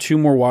we'll do 2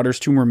 more waters,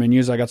 2 more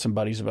menus. I got some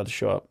buddies about to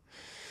show up.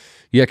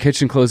 Yeah,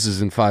 kitchen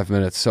closes in 5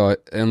 minutes. So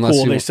unless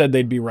cool, they said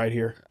they'd be right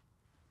here.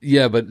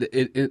 Yeah, but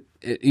it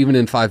even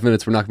in 5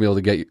 minutes, we're not gonna be able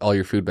to get all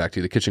your food back to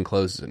you. The kitchen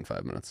closes in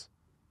 5 minutes.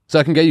 So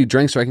I can get you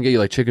drinks, or I can get you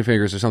like chicken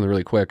fingers or something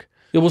really quick.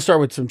 Yeah, we'll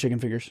start with some chicken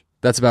fingers.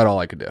 That's about all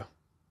I could do.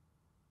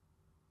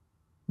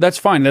 That's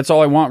fine. That's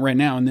all I want right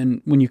now. And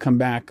then when you come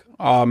back,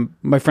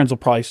 my friends will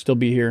probably still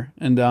be here.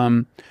 And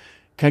can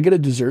I get a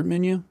dessert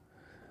menu?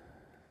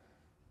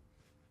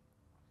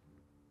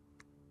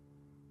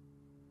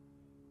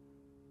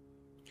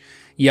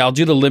 Yeah, I'll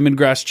do the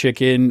lemongrass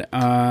chicken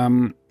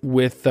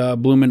with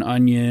bloomin'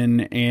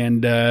 onion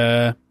and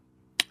how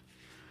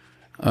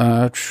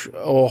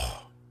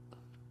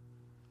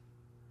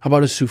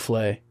about a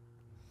souffle?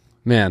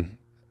 Man,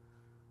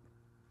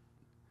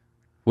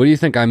 what do you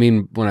think I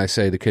mean when I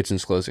say the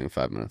kitchen's closing in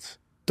 5 minutes?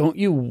 Don't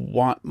you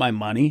want my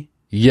money?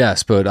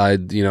 Yes, but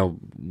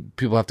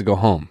people have to go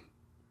home.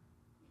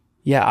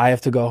 Yeah, I have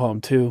to go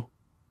home too.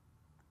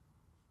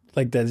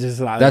 Like that's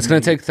just not. That's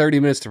going to take 30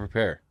 minutes to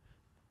prepare.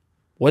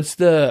 What's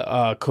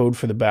the code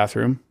for the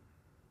bathroom?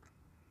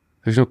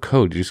 There's no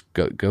code. You just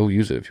go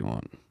use it if you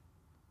want.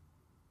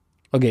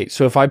 Okay,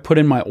 so if I put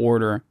in my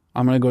order,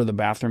 I'm going to go to the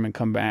bathroom and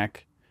come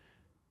back.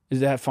 Is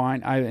that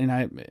fine?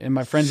 And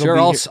my friends sure,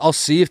 will be I'll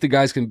see if the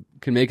guys can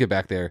make it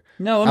back there.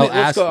 No,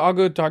 let's go. I'll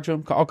go talk to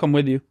them. I'll come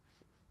with you.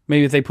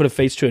 Maybe if they put a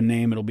face to a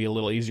name, it'll be a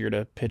little easier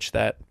to pitch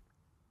that.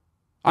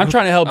 I'm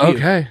trying to help you.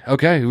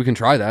 Okay, we can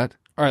try that.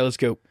 All right, let's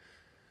go.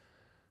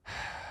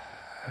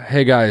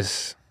 Hey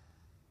guys,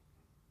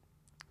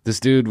 This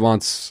dude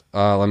wants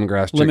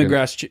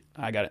lemongrass chicken.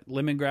 I got it.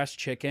 Lemongrass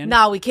chicken.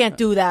 No, we can't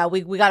do that.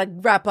 We got to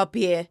wrap up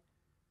here.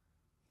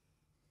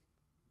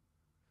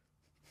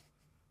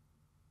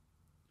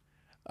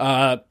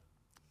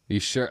 You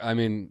sure? I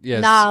mean,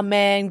 yes. Nah,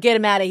 man, get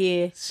him out of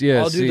here.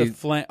 Yeah, I'll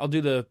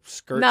do the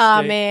skirt. Nah,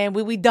 steak. man,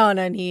 we done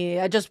in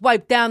here. I just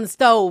wiped down the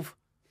stove.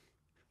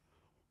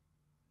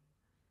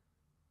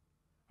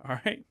 All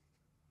right.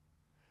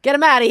 Get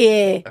him out of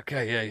here.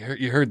 Okay, yeah,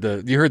 you heard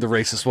the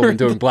racist woman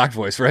doing black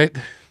voice, right?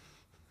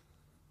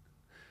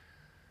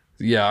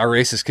 Yeah, our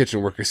racist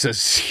kitchen worker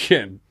says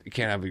you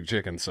can't have your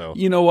chicken. So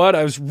You know what?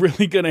 I was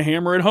really gonna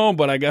hammer it home,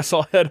 but I guess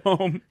I'll head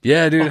home.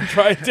 yeah, dude. I'll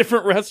try a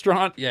different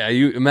restaurant. Yeah,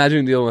 you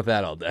imagine dealing with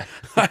that all day.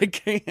 I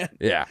can't.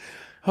 Yeah.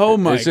 Oh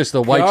my! It's just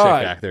the white God.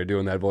 chick back there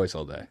doing that voice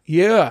all day.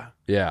 Yeah.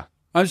 Yeah.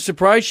 I'm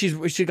surprised she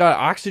got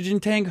an oxygen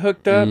tank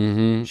hooked up.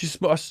 Mm-hmm. She's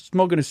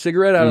smoking a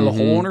cigarette out of the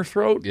hole in her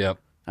throat. Yep.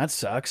 That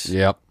sucks.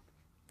 Yep.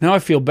 Now I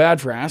feel bad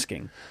for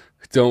asking.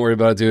 Don't worry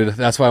about it, dude.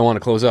 That's why I want to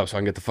close up so I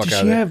can get the fuck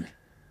out of there. Does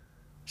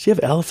she have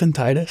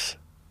elephantitis?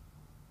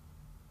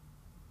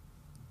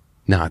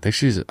 No, I think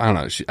I don't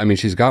know.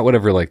 She's got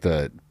whatever, like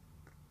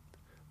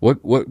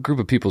what group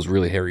of people's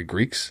really hairy?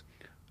 Greeks?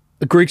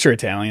 The Greeks are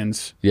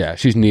Italians. Yeah,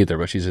 she's neither,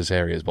 but she's as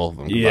hairy as both of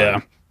them. Yeah.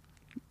 combined.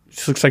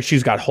 She looks like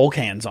she's got Hulk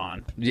hands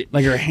on.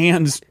 Like her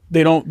hands,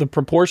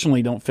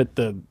 proportionally don't fit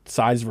the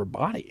size of her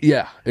body.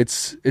 Yeah,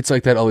 it's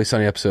like that Always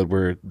Sunny episode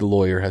where the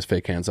lawyer has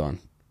fake hands on.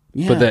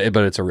 Yeah.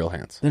 But it's a real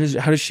hands.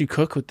 How does she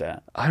cook with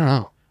that? I don't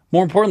know.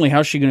 More importantly,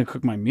 how's she going to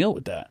cook my meal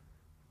with that?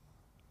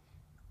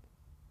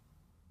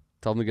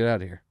 Tell them to get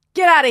out of here.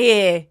 Get out of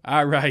here.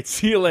 All right.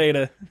 See you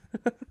later.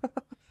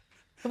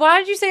 Why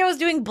did you say I was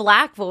doing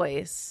black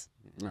voice?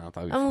 No, I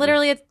thought I'm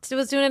literally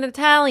was doing an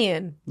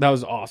Italian. That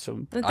was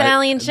awesome. An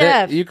Italian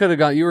chef. You could have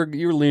got. You were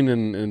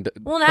leaning. And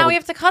well, now we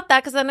have to cut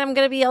that because then I'm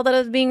going to be yelled at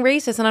as being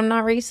racist, and I'm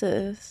not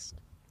racist.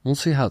 We'll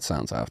see how it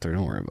sounds after.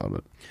 Don't worry about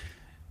it.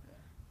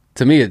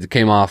 To me, it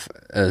came off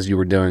as you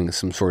were doing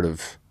some sort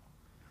of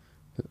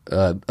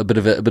a bit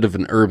of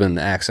an urban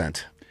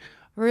accent.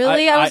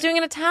 Really, I was doing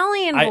an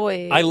Italian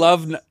voice.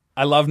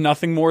 I love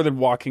nothing more than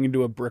walking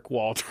into a brick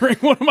wall during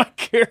one of my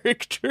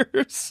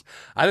characters.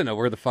 I don't know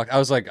where the fuck I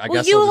was like. I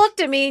guess you looked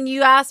at me and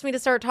you asked me to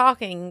start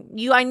talking.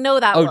 I know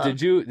that. Oh, look.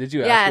 did you?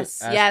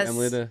 Yes, ask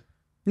Emily to?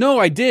 No,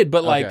 I did,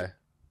 but like, Okay.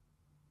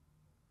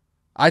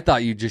 I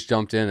thought you just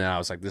jumped in and I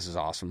was like, "This is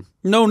awesome."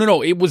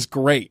 No, it was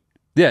great.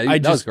 Yeah,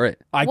 that was great.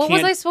 What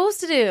was I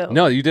supposed to do?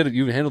 No, you did it.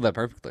 You handled that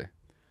perfectly.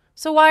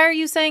 So why are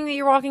you saying that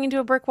you're walking into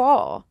a brick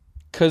wall?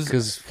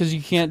 Because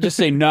you can't just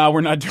say, "No,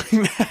 we're not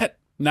doing that."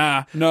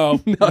 Nah,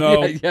 no. No.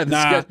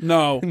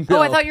 Oh,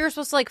 I thought you were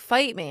supposed to like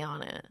fight me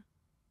on it.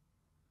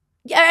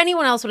 Yeah,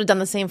 anyone else would have done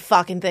the same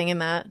fucking thing in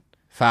that.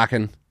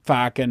 Fucking.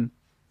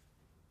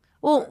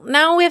 Well,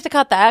 now we have to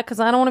cut that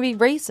because I don't want to be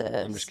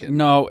racist. I'm just kidding.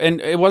 No,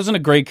 and it wasn't a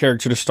great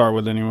character to start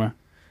with anyway.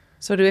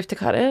 So do we have to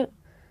cut it?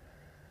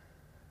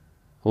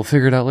 We'll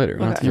figure it out later.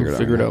 We'll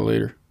figure it out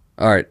later.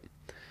 All right.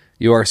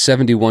 You are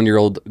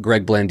 71-year-old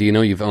Greg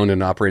Blandino. You've owned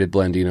and operated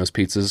Blandino's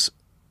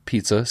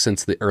Pizza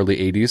since the early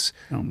 80s.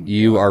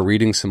 You are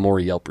reading some more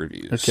Yelp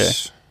reviews. Okay.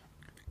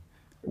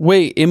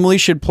 Wait, Emily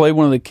should play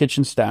one of the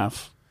kitchen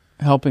staff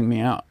helping me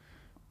out.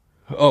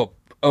 Oh,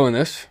 and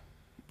this?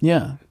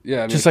 Yeah.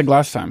 Yeah. Just like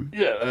last time.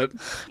 Yeah.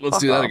 Let's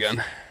do that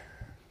again.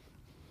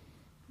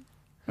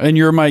 And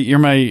you're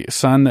my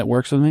son that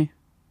works with me?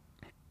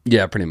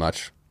 Yeah, pretty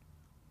much.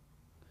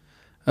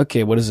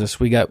 Okay, what is this?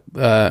 We got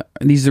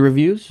these the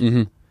reviews?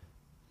 Mm-hmm.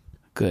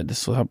 Good.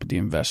 This will help with the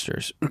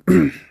investors.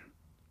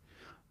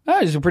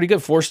 These are pretty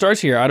good. 4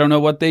 stars here. I don't know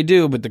what they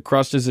do, but the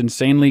crust is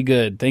insanely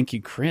good. Thank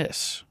you,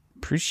 Chris.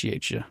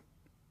 Appreciate you.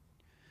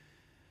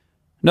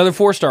 Another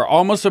 4-star.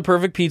 Almost a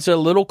perfect pizza. A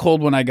little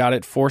cold when I got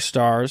it. 4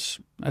 stars.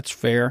 That's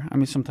fair. I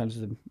mean, sometimes,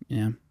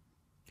 yeah.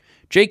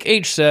 Jake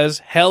H says,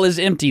 hell is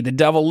empty. The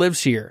devil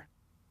lives here.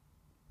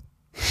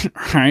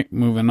 All right,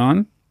 moving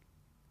on.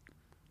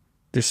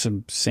 There's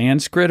some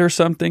Sanskrit or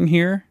something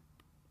here.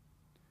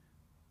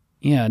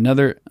 Yeah,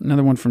 another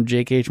one from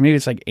Jake H. Maybe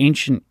it's like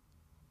ancient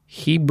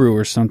Hebrew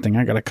or something.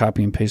 I got to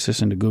copy and paste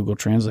this into Google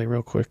Translate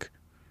real quick.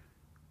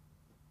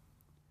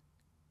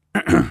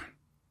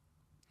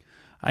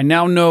 I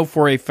now know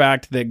for a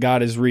fact that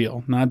God is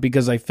real, not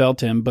because I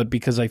felt him, but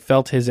because I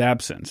felt his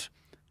absence.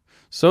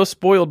 So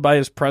spoiled by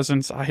his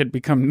presence, I had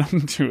become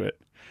numb to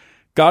it.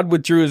 God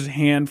withdrew his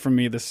hand from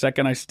me the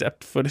second I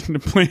stepped foot into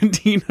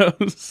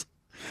Blandino's.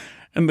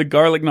 And the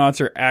garlic knots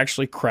are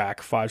actually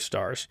crack. 5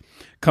 stars.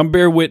 Come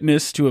bear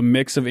witness to a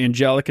mix of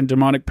angelic and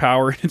demonic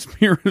power in its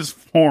purest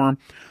form.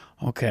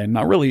 Okay,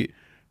 not really.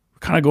 We're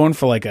kind of going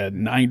for like a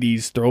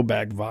 90s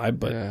throwback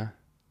vibe, but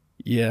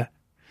yeah.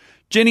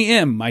 Jenny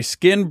M, my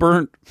skin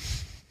burned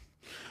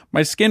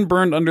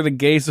under the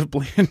gaze of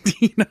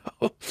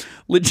Blandino.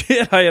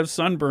 Legit, I have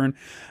sunburn.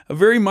 A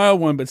very mild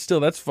one, but still,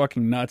 that's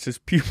fucking nuts. His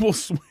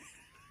pupils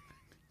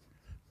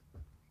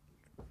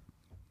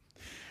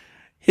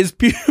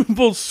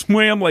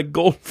swam like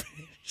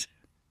goldfish.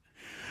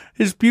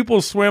 His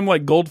pupils swam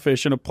like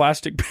goldfish in a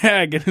plastic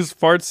bag, and his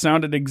farts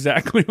sounded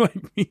exactly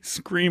like me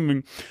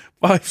screaming.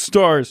 5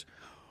 stars.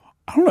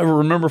 I don't ever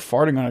remember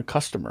farting on a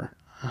customer.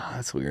 Oh,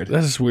 that's weird.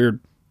 That is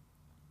weird.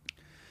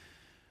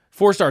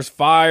 4 stars.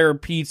 Fire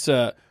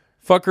pizza.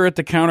 Fucker at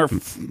the counter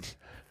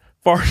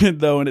farted,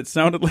 though, and it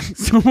sounded like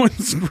someone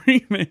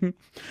screaming.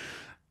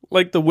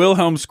 Like the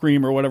Wilhelm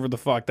scream or whatever the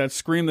fuck. That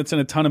scream that's in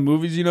a ton of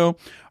movies, you know?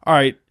 All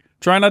right.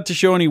 Try not to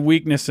show any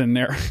weakness in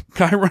there.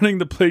 Guy running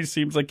the place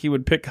seems like he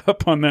would pick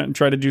up on that and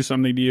try to do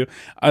something to you.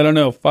 I don't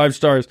know. 5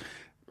 stars.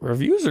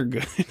 Reviews are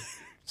good.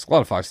 It's a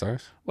lot of 5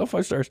 stars. A lot of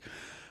 5 stars.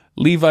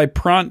 Levi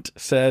Prunt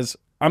says,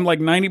 I'm like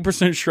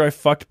 90% sure I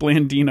fucked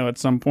Blandino at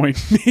some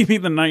point. Maybe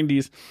the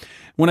 90s.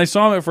 When I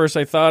saw him at first,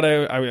 I thought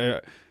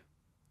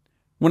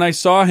when I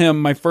saw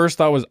him, my first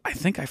thought was, I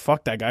think I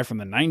fucked that guy from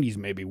the 90s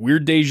maybe.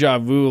 Weird deja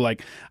vu.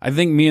 Like, I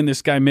think me and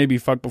this guy maybe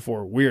fucked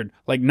before. Weird.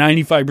 Like,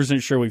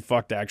 95% sure we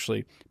fucked,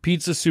 actually.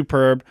 Pizza's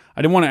superb.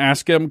 I didn't want to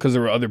ask him because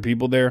there were other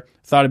people there.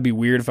 Thought it'd be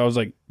weird if I was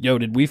like, yo,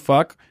 did we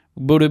fuck?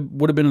 Would have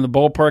been in the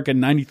ballpark in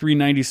 93,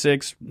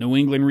 96, New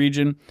England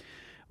region.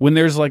 When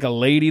there's like a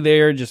lady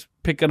there just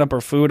picking up her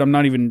food, I'm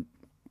not even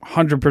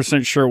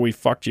 100% sure we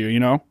fucked you, you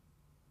know?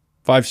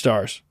 5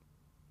 stars.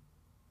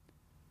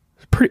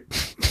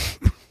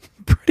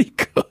 Pretty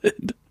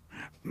good.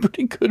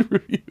 Pretty good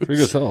reviews. Pretty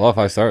good stuff. A lot of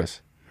 5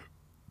 stars.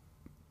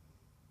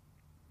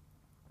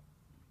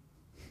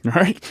 All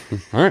right.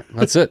 All right.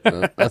 That's it.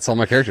 That's all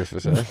my characters for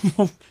today.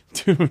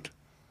 Dude.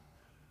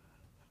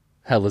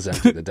 Hell is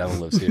empty. The devil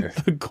lives here.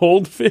 The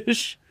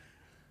goldfish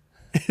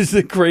is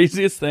the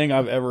craziest thing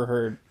I've ever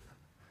heard.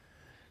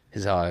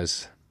 His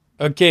eyes.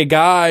 Okay,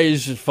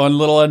 guys, fun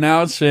little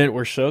announcement.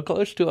 We're so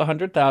close to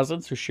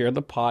 100,000, so share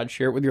the pod,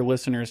 share it with your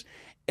listeners.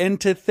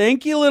 And to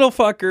thank you, little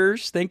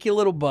fuckers, thank you,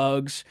 little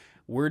bugs,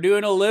 we're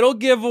doing a little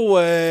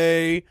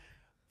giveaway.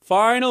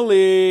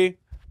 Finally,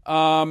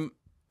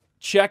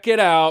 check it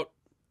out.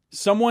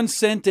 Someone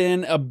sent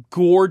in a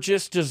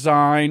gorgeous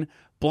design,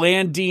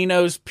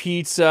 Blandino's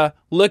Pizza.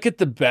 Look at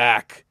the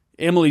back.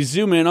 Emily,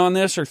 zoom in on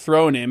this or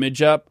throw an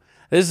image up.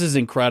 This is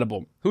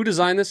incredible. Who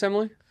designed this,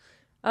 Emily?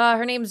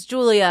 Her name's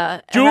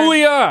Julia.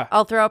 Julia!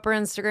 I'll throw up her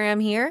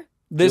Instagram here.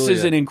 This Julia.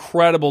 is an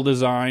incredible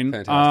design.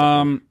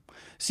 Fantastic.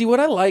 See,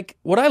 what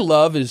I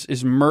love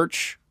is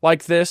merch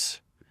like this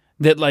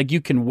that like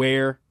you can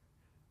wear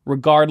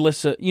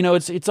regardless of, you know,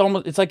 it's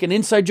almost, it's like an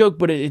inside joke,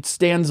 but it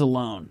stands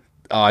alone.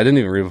 Oh, I didn't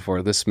even read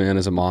before. This man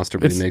is a monster,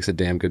 but he makes a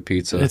damn good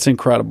pizza. It's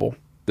incredible.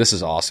 This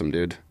is awesome,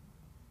 dude.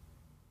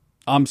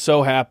 I'm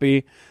so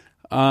happy.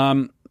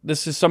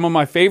 This is some of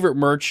my favorite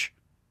merch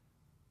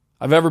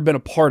I've ever been a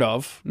part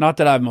of. Not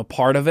that I'm a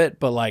part of it,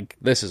 but like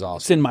This is awesome.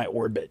 it's in my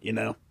orbit, you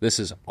know? This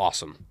is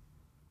awesome.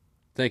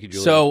 Thank you,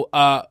 Julia.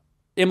 So,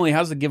 Emily,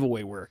 how's the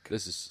giveaway work?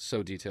 This is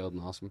so detailed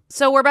and awesome.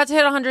 So we're about to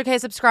hit 100K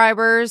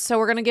subscribers. So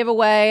we're going to give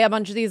away a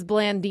bunch of these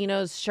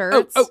Blandino's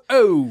shirts.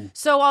 Oh.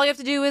 So all you have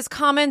to do is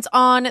comment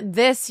on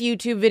this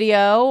YouTube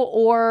video,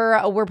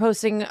 or we're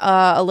posting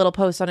a little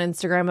post on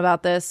Instagram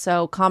about this.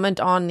 So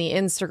comment on the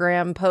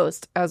Instagram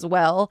post as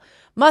well.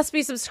 Must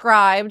be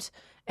subscribed.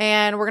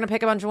 And we're going to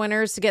pick a bunch of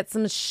winners to get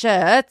some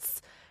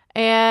shirts.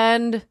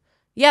 And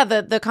yeah,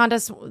 the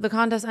contest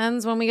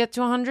ends when we get to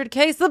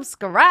 100K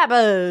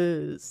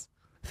subscribers.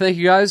 Thank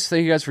you guys.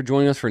 Thank you guys for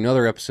joining us for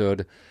another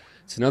episode.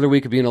 It's another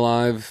week of being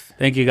alive.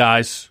 Thank you,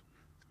 guys.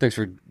 Thanks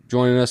for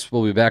joining us.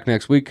 We'll be back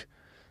next week.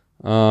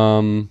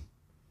 God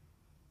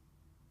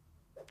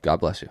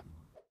bless you.